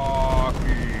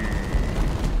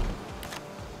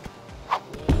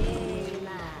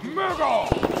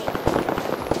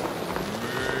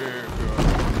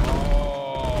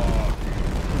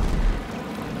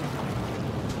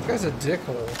 This guy's a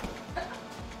dickhole.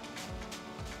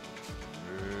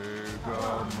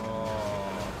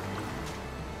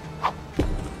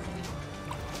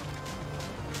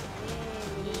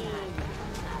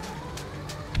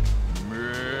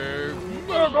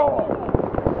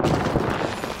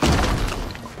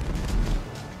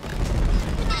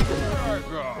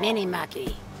 Mini-Maki.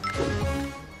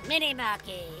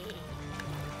 Mini-Maki.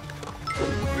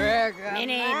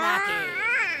 Mini-Maki.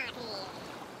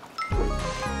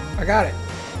 I got it.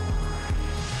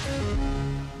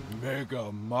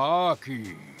 Mega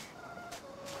Maki.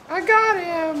 I got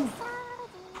him!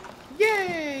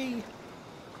 Yay!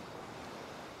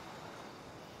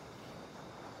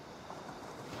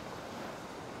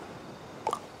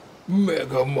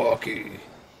 Mega Maki.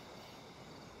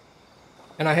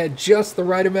 And I had just the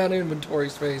right amount of inventory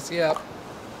space, yep.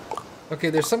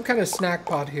 Okay, there's some kind of snack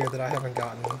pod here that I haven't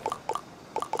gotten.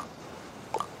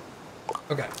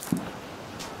 Okay.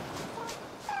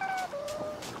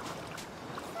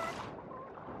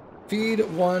 Feed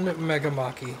one Mega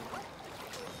Maki.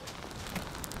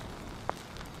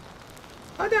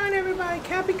 Hold on, everybody.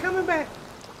 Cappy coming back.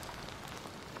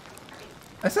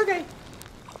 That's okay.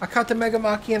 I caught the Mega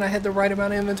Maki and I had the right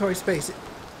amount of inventory space.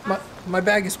 My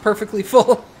bag is perfectly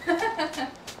full.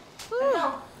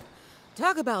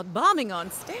 Talk about bombing on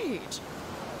stage.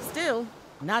 Still,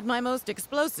 not my most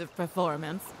explosive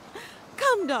performance.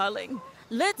 Come, darling.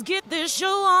 Let's get this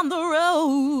show on the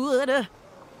road.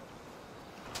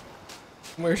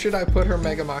 Where should I put her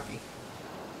Mega Maki?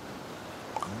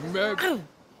 Where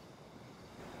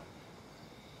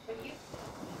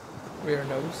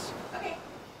nose? Okay.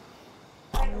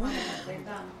 They're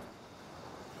done.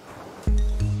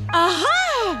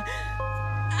 Aha!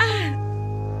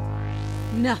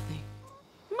 Nothing.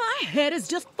 My head is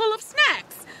just full of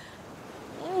snacks.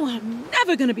 Oh, I'm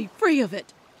never gonna be free of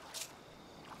it.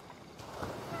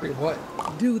 Free what?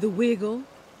 Do the wiggle.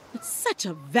 It's such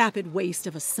a vapid waste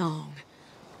of a song.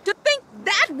 To think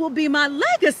that will be my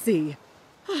legacy.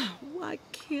 Why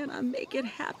can't I make it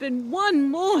happen one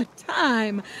more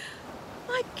time?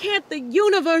 Why can't the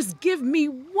universe give me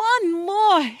one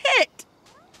more hit?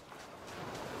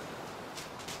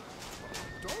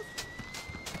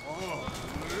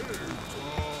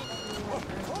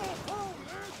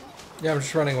 Yeah, I'm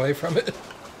just running away from it.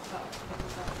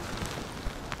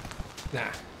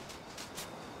 Nah.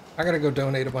 I gotta go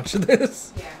donate a bunch of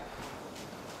this. Yeah.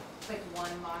 It's like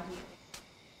one Monty.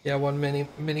 Yeah, one mini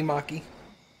Maki.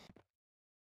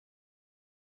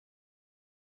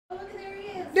 Oh, look, there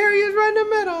he is. There he is right in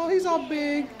the middle. He's all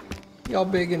big. He all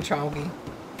big and chonky.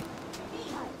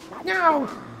 No!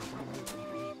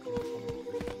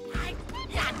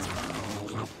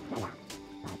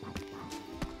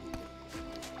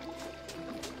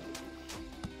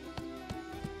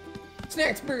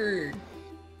 Snacks bird!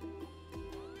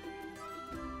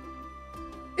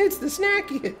 It's the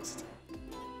snackiest!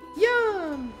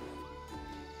 Yum!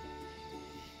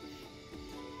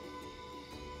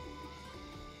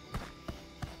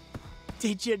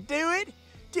 Did you do it?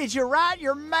 Did you write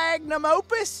your magnum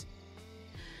opus?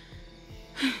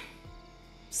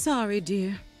 Sorry,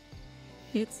 dear.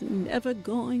 It's never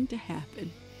going to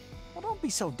happen. Well, don't be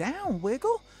so down,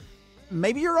 Wiggle.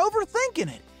 Maybe you're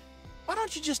overthinking it. Why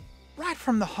don't you just write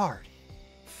from the heart?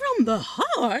 From the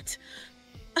heart?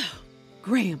 Oh,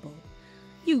 Gramble,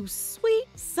 you sweet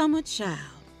summer child.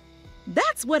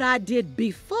 That's what I did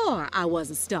before I was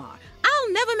a star.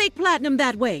 I'll never make platinum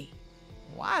that way.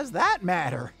 Why's that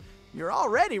matter? You're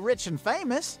already rich and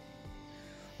famous.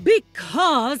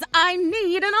 Because I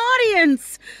need an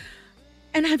audience.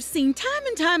 And I've seen time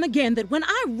and time again that when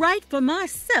I write for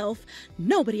myself,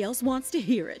 nobody else wants to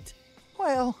hear it.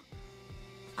 Well,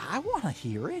 I want to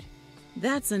hear it.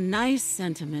 That's a nice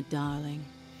sentiment, darling.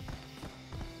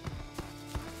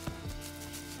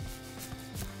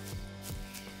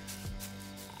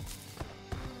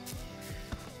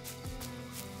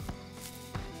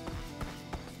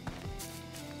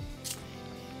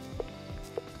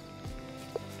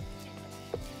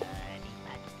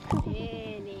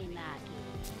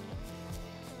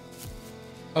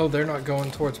 Oh, they're not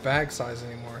going towards bag size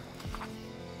anymore.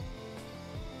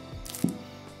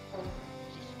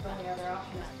 Only other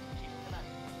option is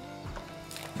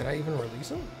Can I even release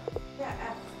them?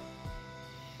 yeah.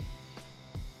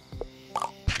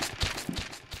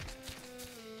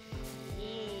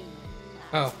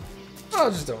 Oh.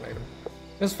 I'll just donate them.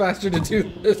 It's faster to do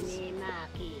this.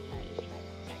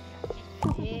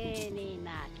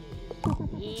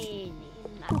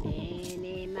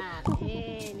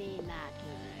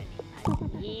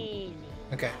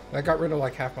 Okay, I got rid of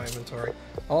like half my inventory.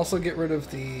 I'll also get rid of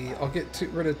the... I'll get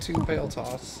rid of 2 Pale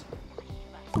Toss.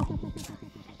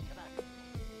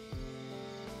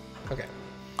 Okay.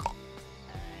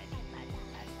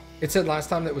 It said last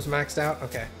time that was maxed out?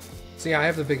 Okay. See, I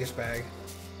have the biggest bag.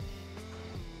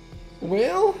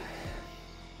 Well...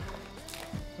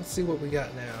 Let's see what we got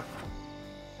now.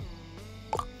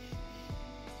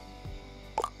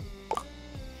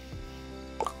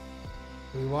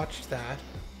 We watched that.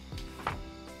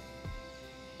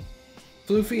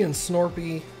 Floofy and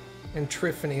Snorpy and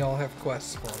Triffany all have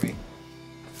quests for me.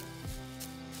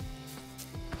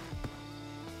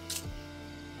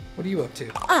 What are you up to?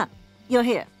 Ah, you're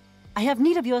here. I have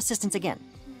need of your assistance again.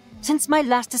 Since my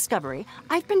last discovery,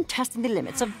 I've been testing the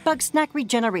limits of Bugsnax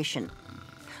regeneration.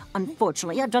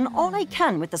 Unfortunately, I've done all I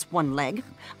can with this one leg.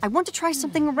 I want to try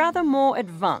something rather more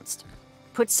advanced.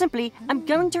 Put simply, I'm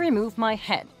going to remove my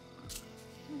head.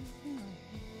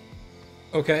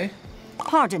 Okay.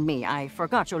 Pardon me, I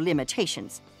forgot your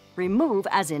limitations. Remove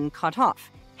as in cut off.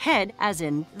 Head as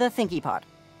in the thinky part.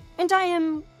 And I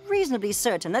am reasonably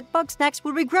certain that Bugsnax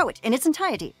will regrow it in its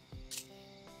entirety.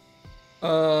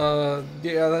 Yeah,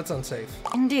 that's unsafe.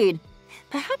 Indeed.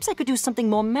 Perhaps I could do something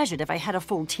more measured if I had a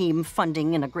full team,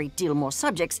 funding, and a great deal more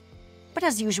subjects. But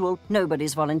as usual,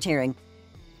 nobody's volunteering.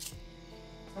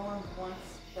 No one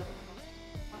wants the...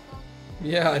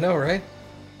 Yeah, I know, right?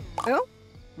 Oh?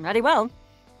 Very well.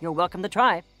 You're welcome to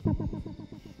try.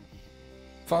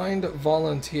 Find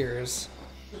volunteers.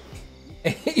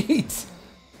 8.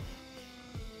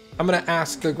 I'm gonna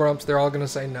ask the grumps. They're all gonna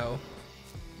say no.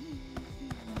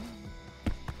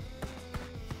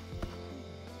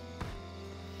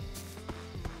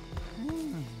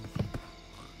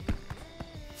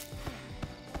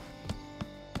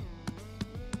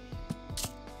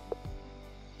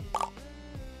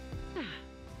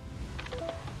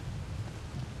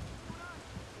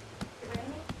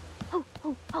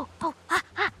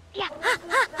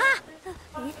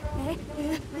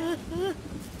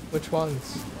 Which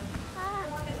ones?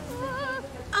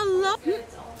 Aloha.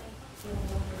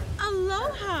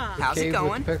 The cave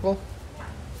with the pickle?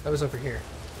 That was over here.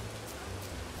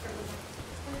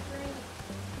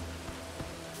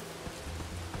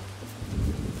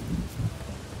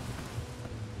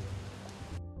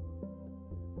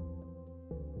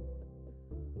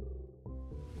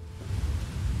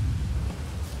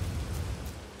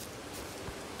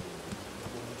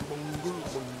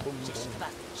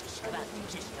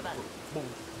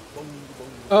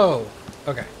 Oh,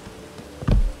 okay.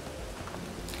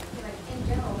 Like, in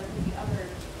general, there could be other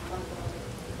ones.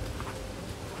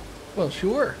 Well,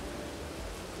 sure.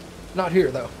 Not here,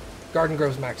 though. Garden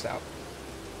Grove's maxed out.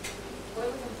 Well,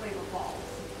 it was in Flavor Falls.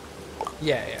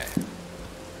 Yeah, yeah.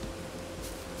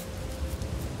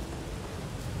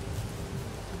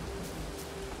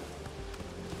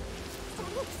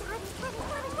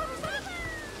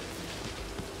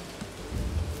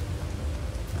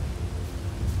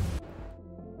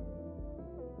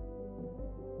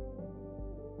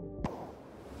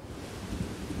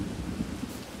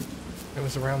 It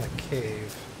was around the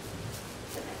cave.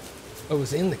 Oh, it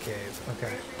was in the cave.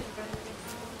 Okay.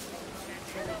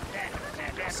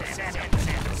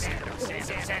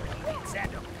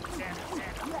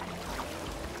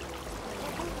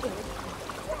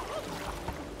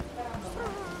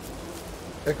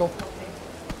 Pickle.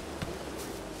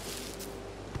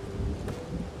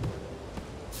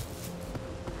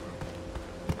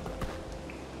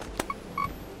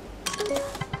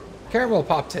 Caramel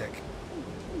pop tick.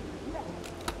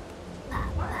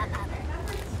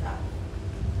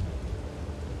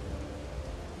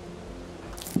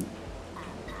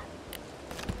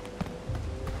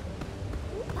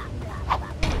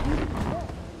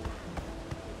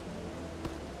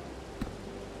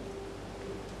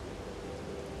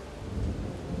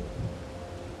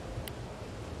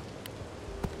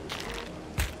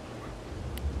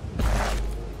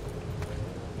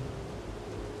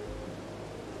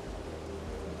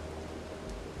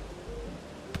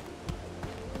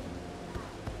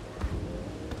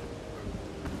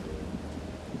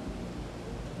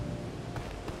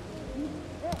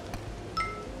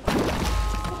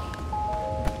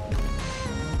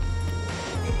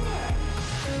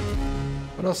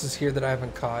 What else is here that I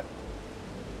haven't caught?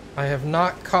 I have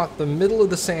not caught the middle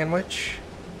of the sandwich,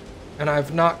 and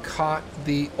I've not caught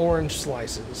the orange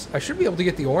slices. I should be able to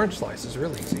get the orange slices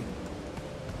real easy.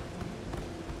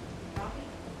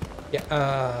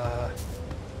 Yeah,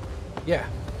 yeah.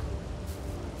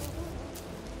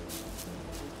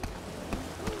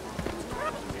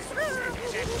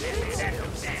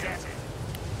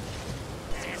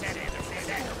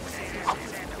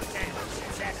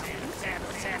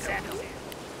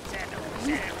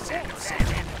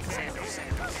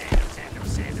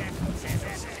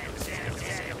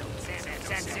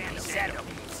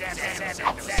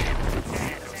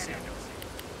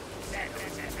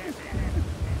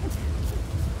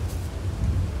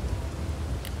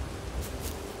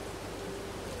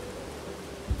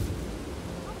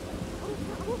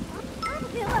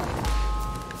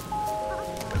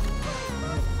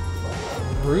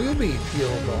 Ruby peel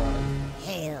bug.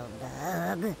 Hail,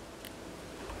 bub.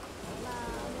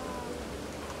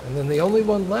 And then the only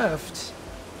one left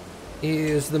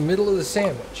is the middle of the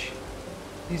sandwich.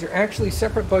 These are actually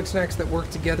separate Bugsnax that work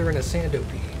together in a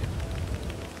sandopede.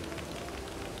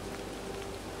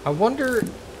 I wonder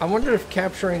if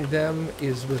capturing them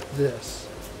is with this.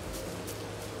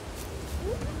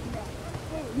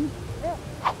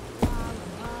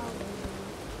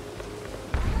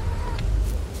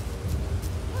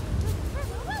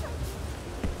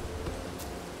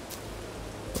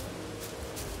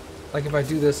 Like if I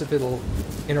do this, if it'll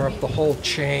interrupt the whole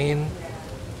chain.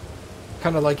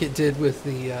 Kind of like it did with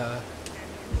the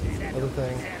other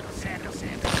thing.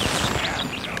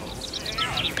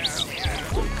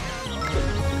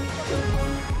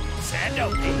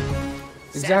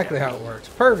 Exactly how it works.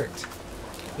 Perfect.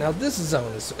 Now this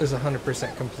zone is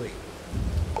 100% complete.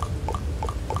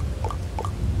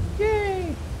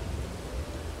 Yay!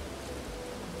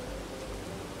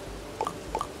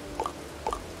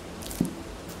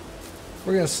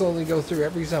 We're gonna slowly go through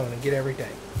every zone and get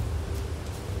everything.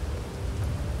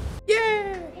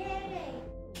 Yay!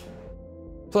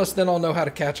 Plus then I'll know how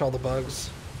to catch all the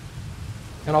bugs.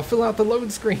 And I'll fill out the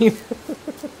load screen. Okay,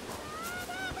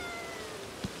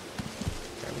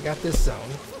 we got this zone.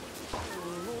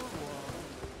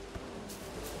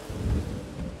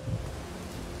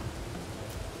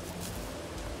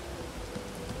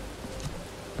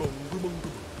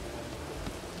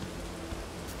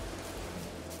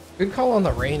 Good call on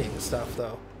the raining stuff,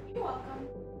 though. You're welcome.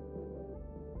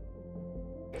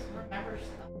 Remember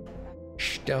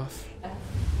Stuff.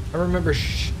 I remember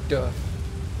stuff.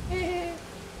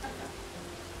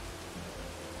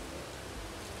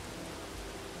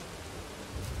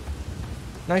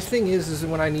 Nice thing is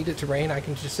when I need it to rain, I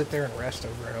can just sit there and rest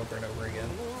over and over and over again.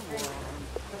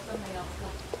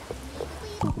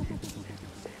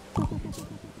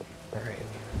 Alright.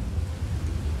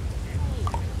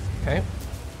 Okay.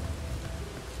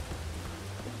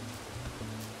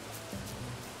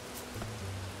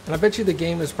 And I bet you the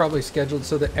game is probably scheduled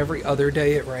so that every other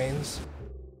day it rains.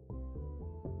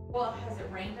 Well, has it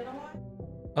rained in a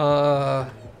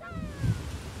while?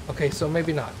 Okay, so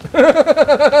maybe not.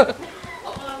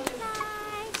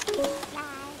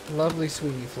 Lovely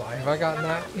sweetie fly. Have I gotten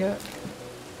that yet?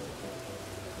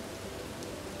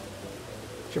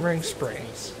 Shimmering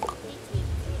Springs.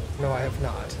 No, I have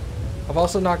not. I've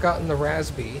also not gotten the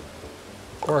Raspy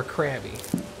or a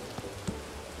Krabby.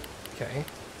 Okay.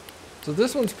 So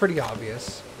this one's pretty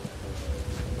obvious.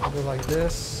 I'll go like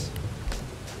this.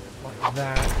 Like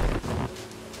that.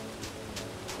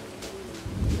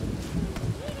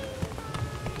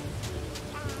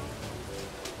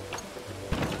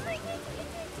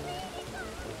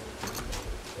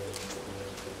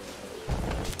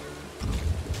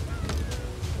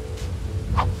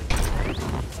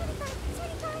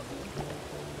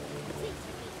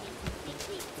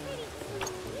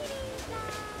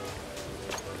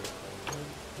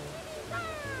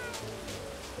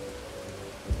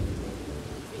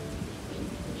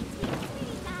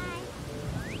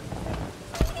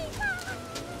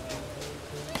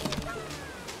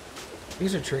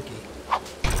 These are tricky.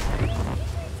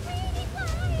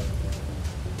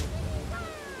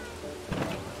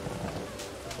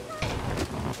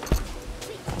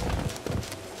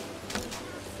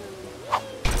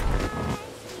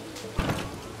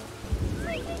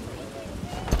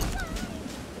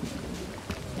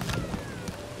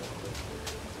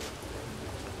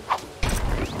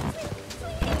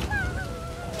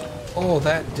 Oh,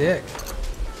 that dick.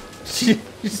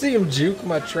 You see him juke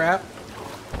my trap?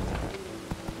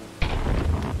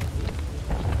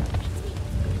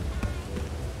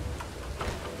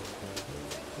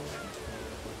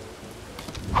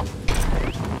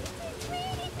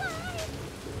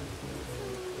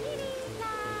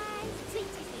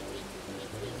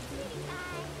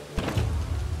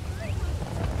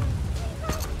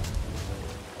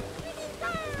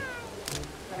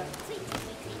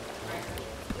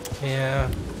 Yeah.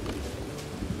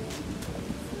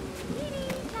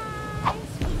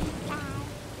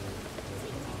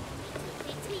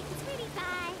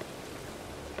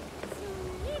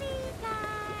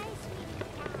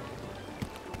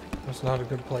 That's not a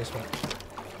good placement.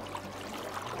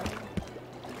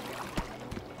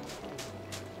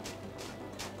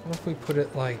 What if we put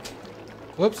it like...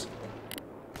 Whoops!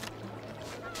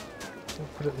 We'll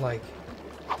put it like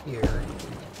here.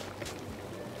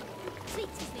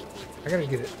 I gotta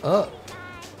get it up.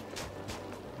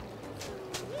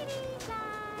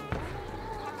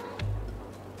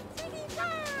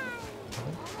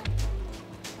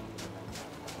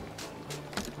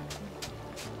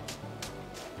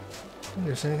 I don't think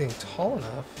there's anything tall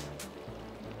enough.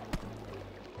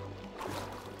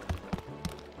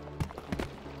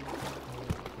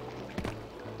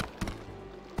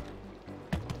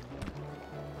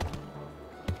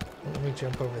 Let me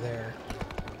jump over there.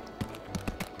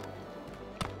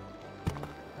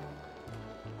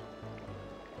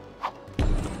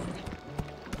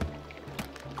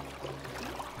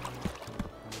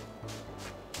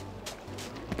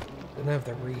 Didn't have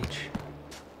the reach.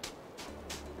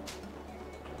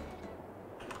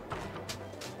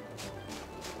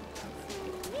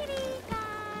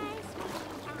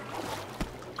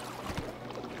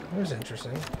 That was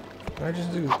interesting. Can I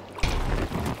just do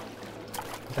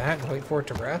that and wait for it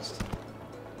to rest?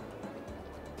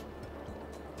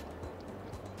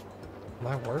 Will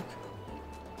that work?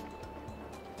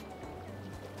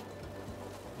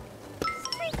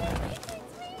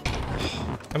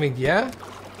 I mean, yeah?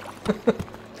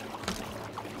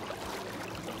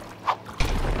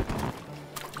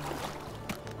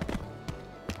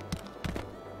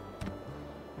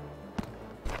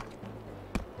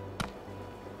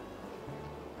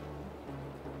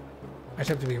 I just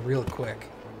have to be real quick.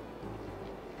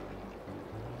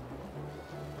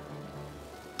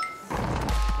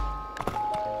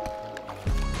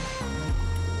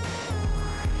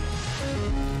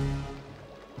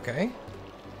 Okay.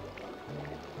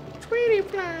 Tweety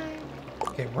fly.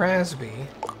 Okay, Raspy.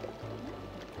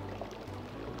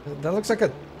 That looks like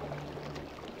a...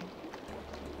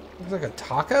 Looks like a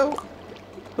taco? Oh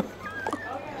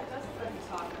yeah, it does look like a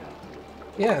taco.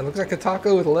 Yeah, it looks like a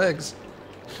taco with legs.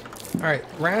 Alright,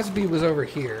 Raspy was over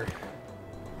here.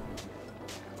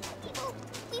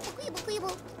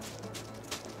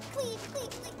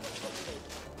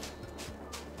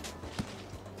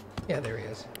 Yeah, there he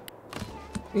is.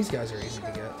 These guys are easy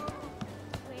to get.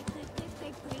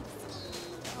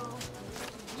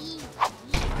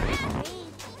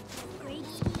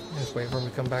 Just wait for him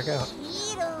to come back out.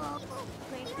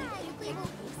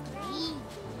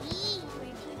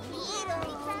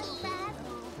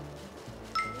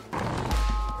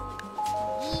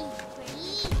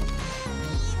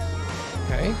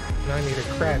 Now I need a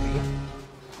Krabby.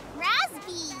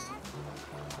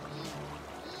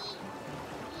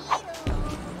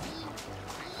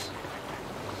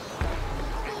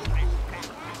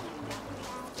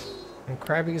 And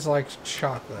Krabby's like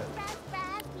chocolate.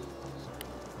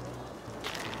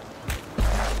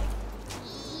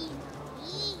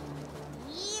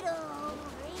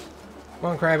 Come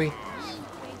on, Krabby.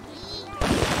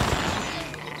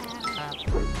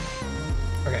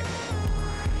 Okay.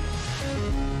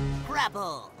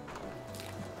 Grapple.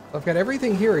 I've got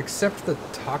everything here except the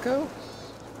taco?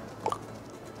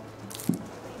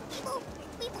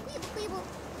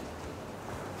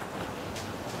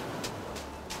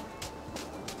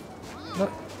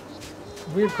 Not,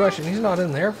 weird question. He's not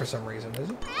in there for some reason, is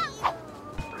he?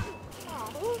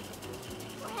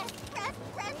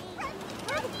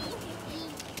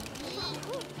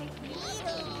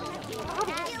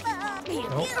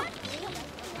 Nope.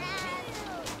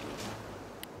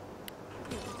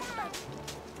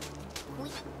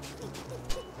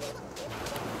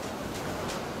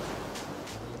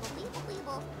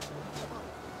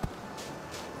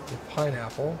 The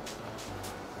pineapple.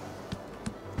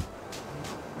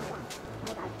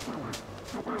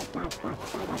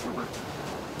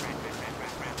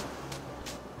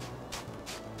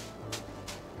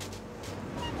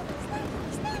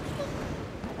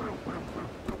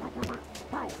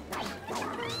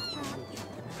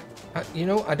 You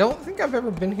know, I don't think I've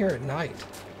ever been here at night.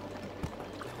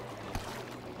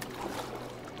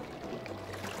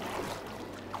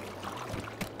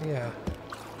 Yeah.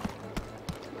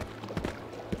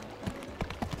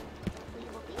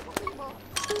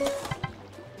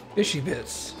 Fishy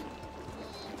bits.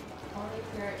 Only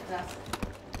here at dusk.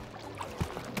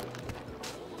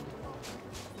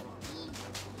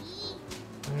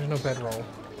 There's no bedroll.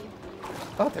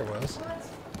 Thought there was. Well, it's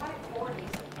 540, so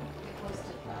get close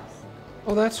to dusk.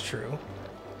 Oh, that's true.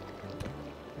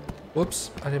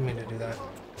 Whoops, I didn't mean to do that.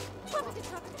 Look,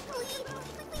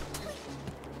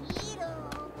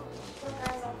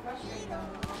 guys, I'm frustrated.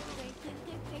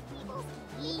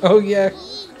 Oh yeah.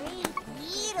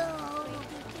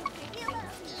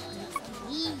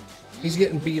 He's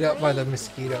getting beat up by the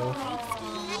mosquito.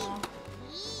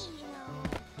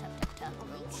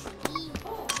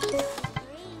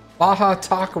 Baja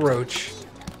cockroach.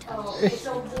 Oh, it's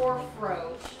a wharf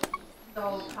roach.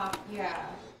 So, yeah.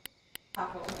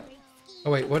 Taco roach.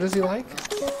 Oh wait, what does he like?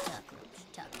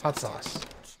 Hot sauce.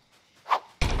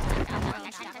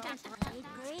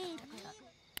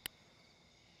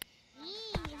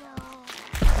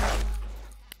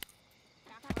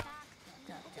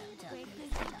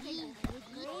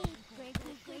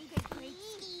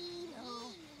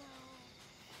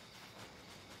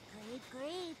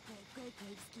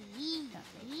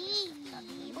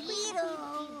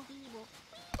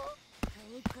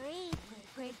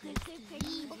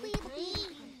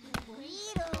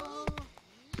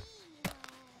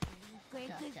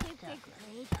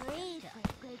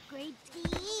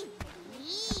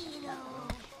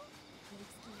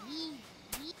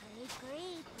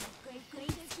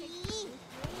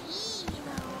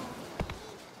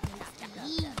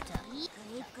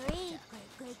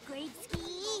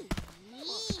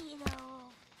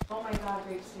 Oh my god,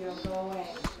 Grape Seal, go away.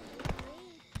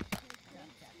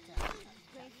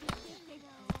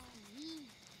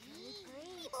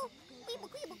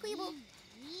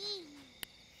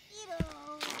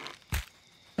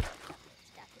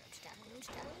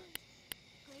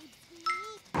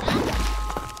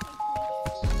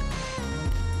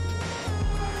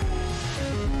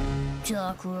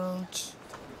 Cockroach.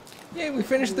 Yay, we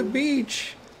finished the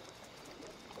beach.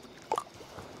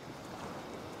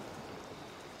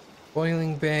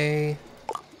 Boiling Bay.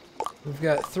 We've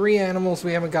got 3 animals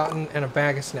we haven't gotten and a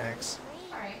bag of snacks.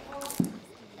 Alright, well,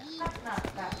 that's not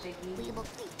that biggie.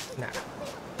 Nah.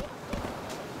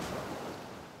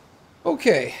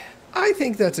 Okay, I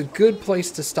think that's a good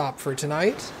place to stop for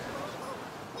tonight.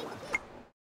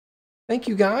 Thank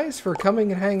you guys for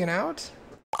coming and hanging out.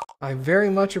 I very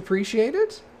much appreciate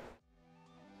it.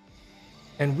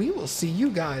 And we will see you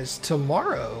guys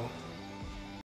tomorrow.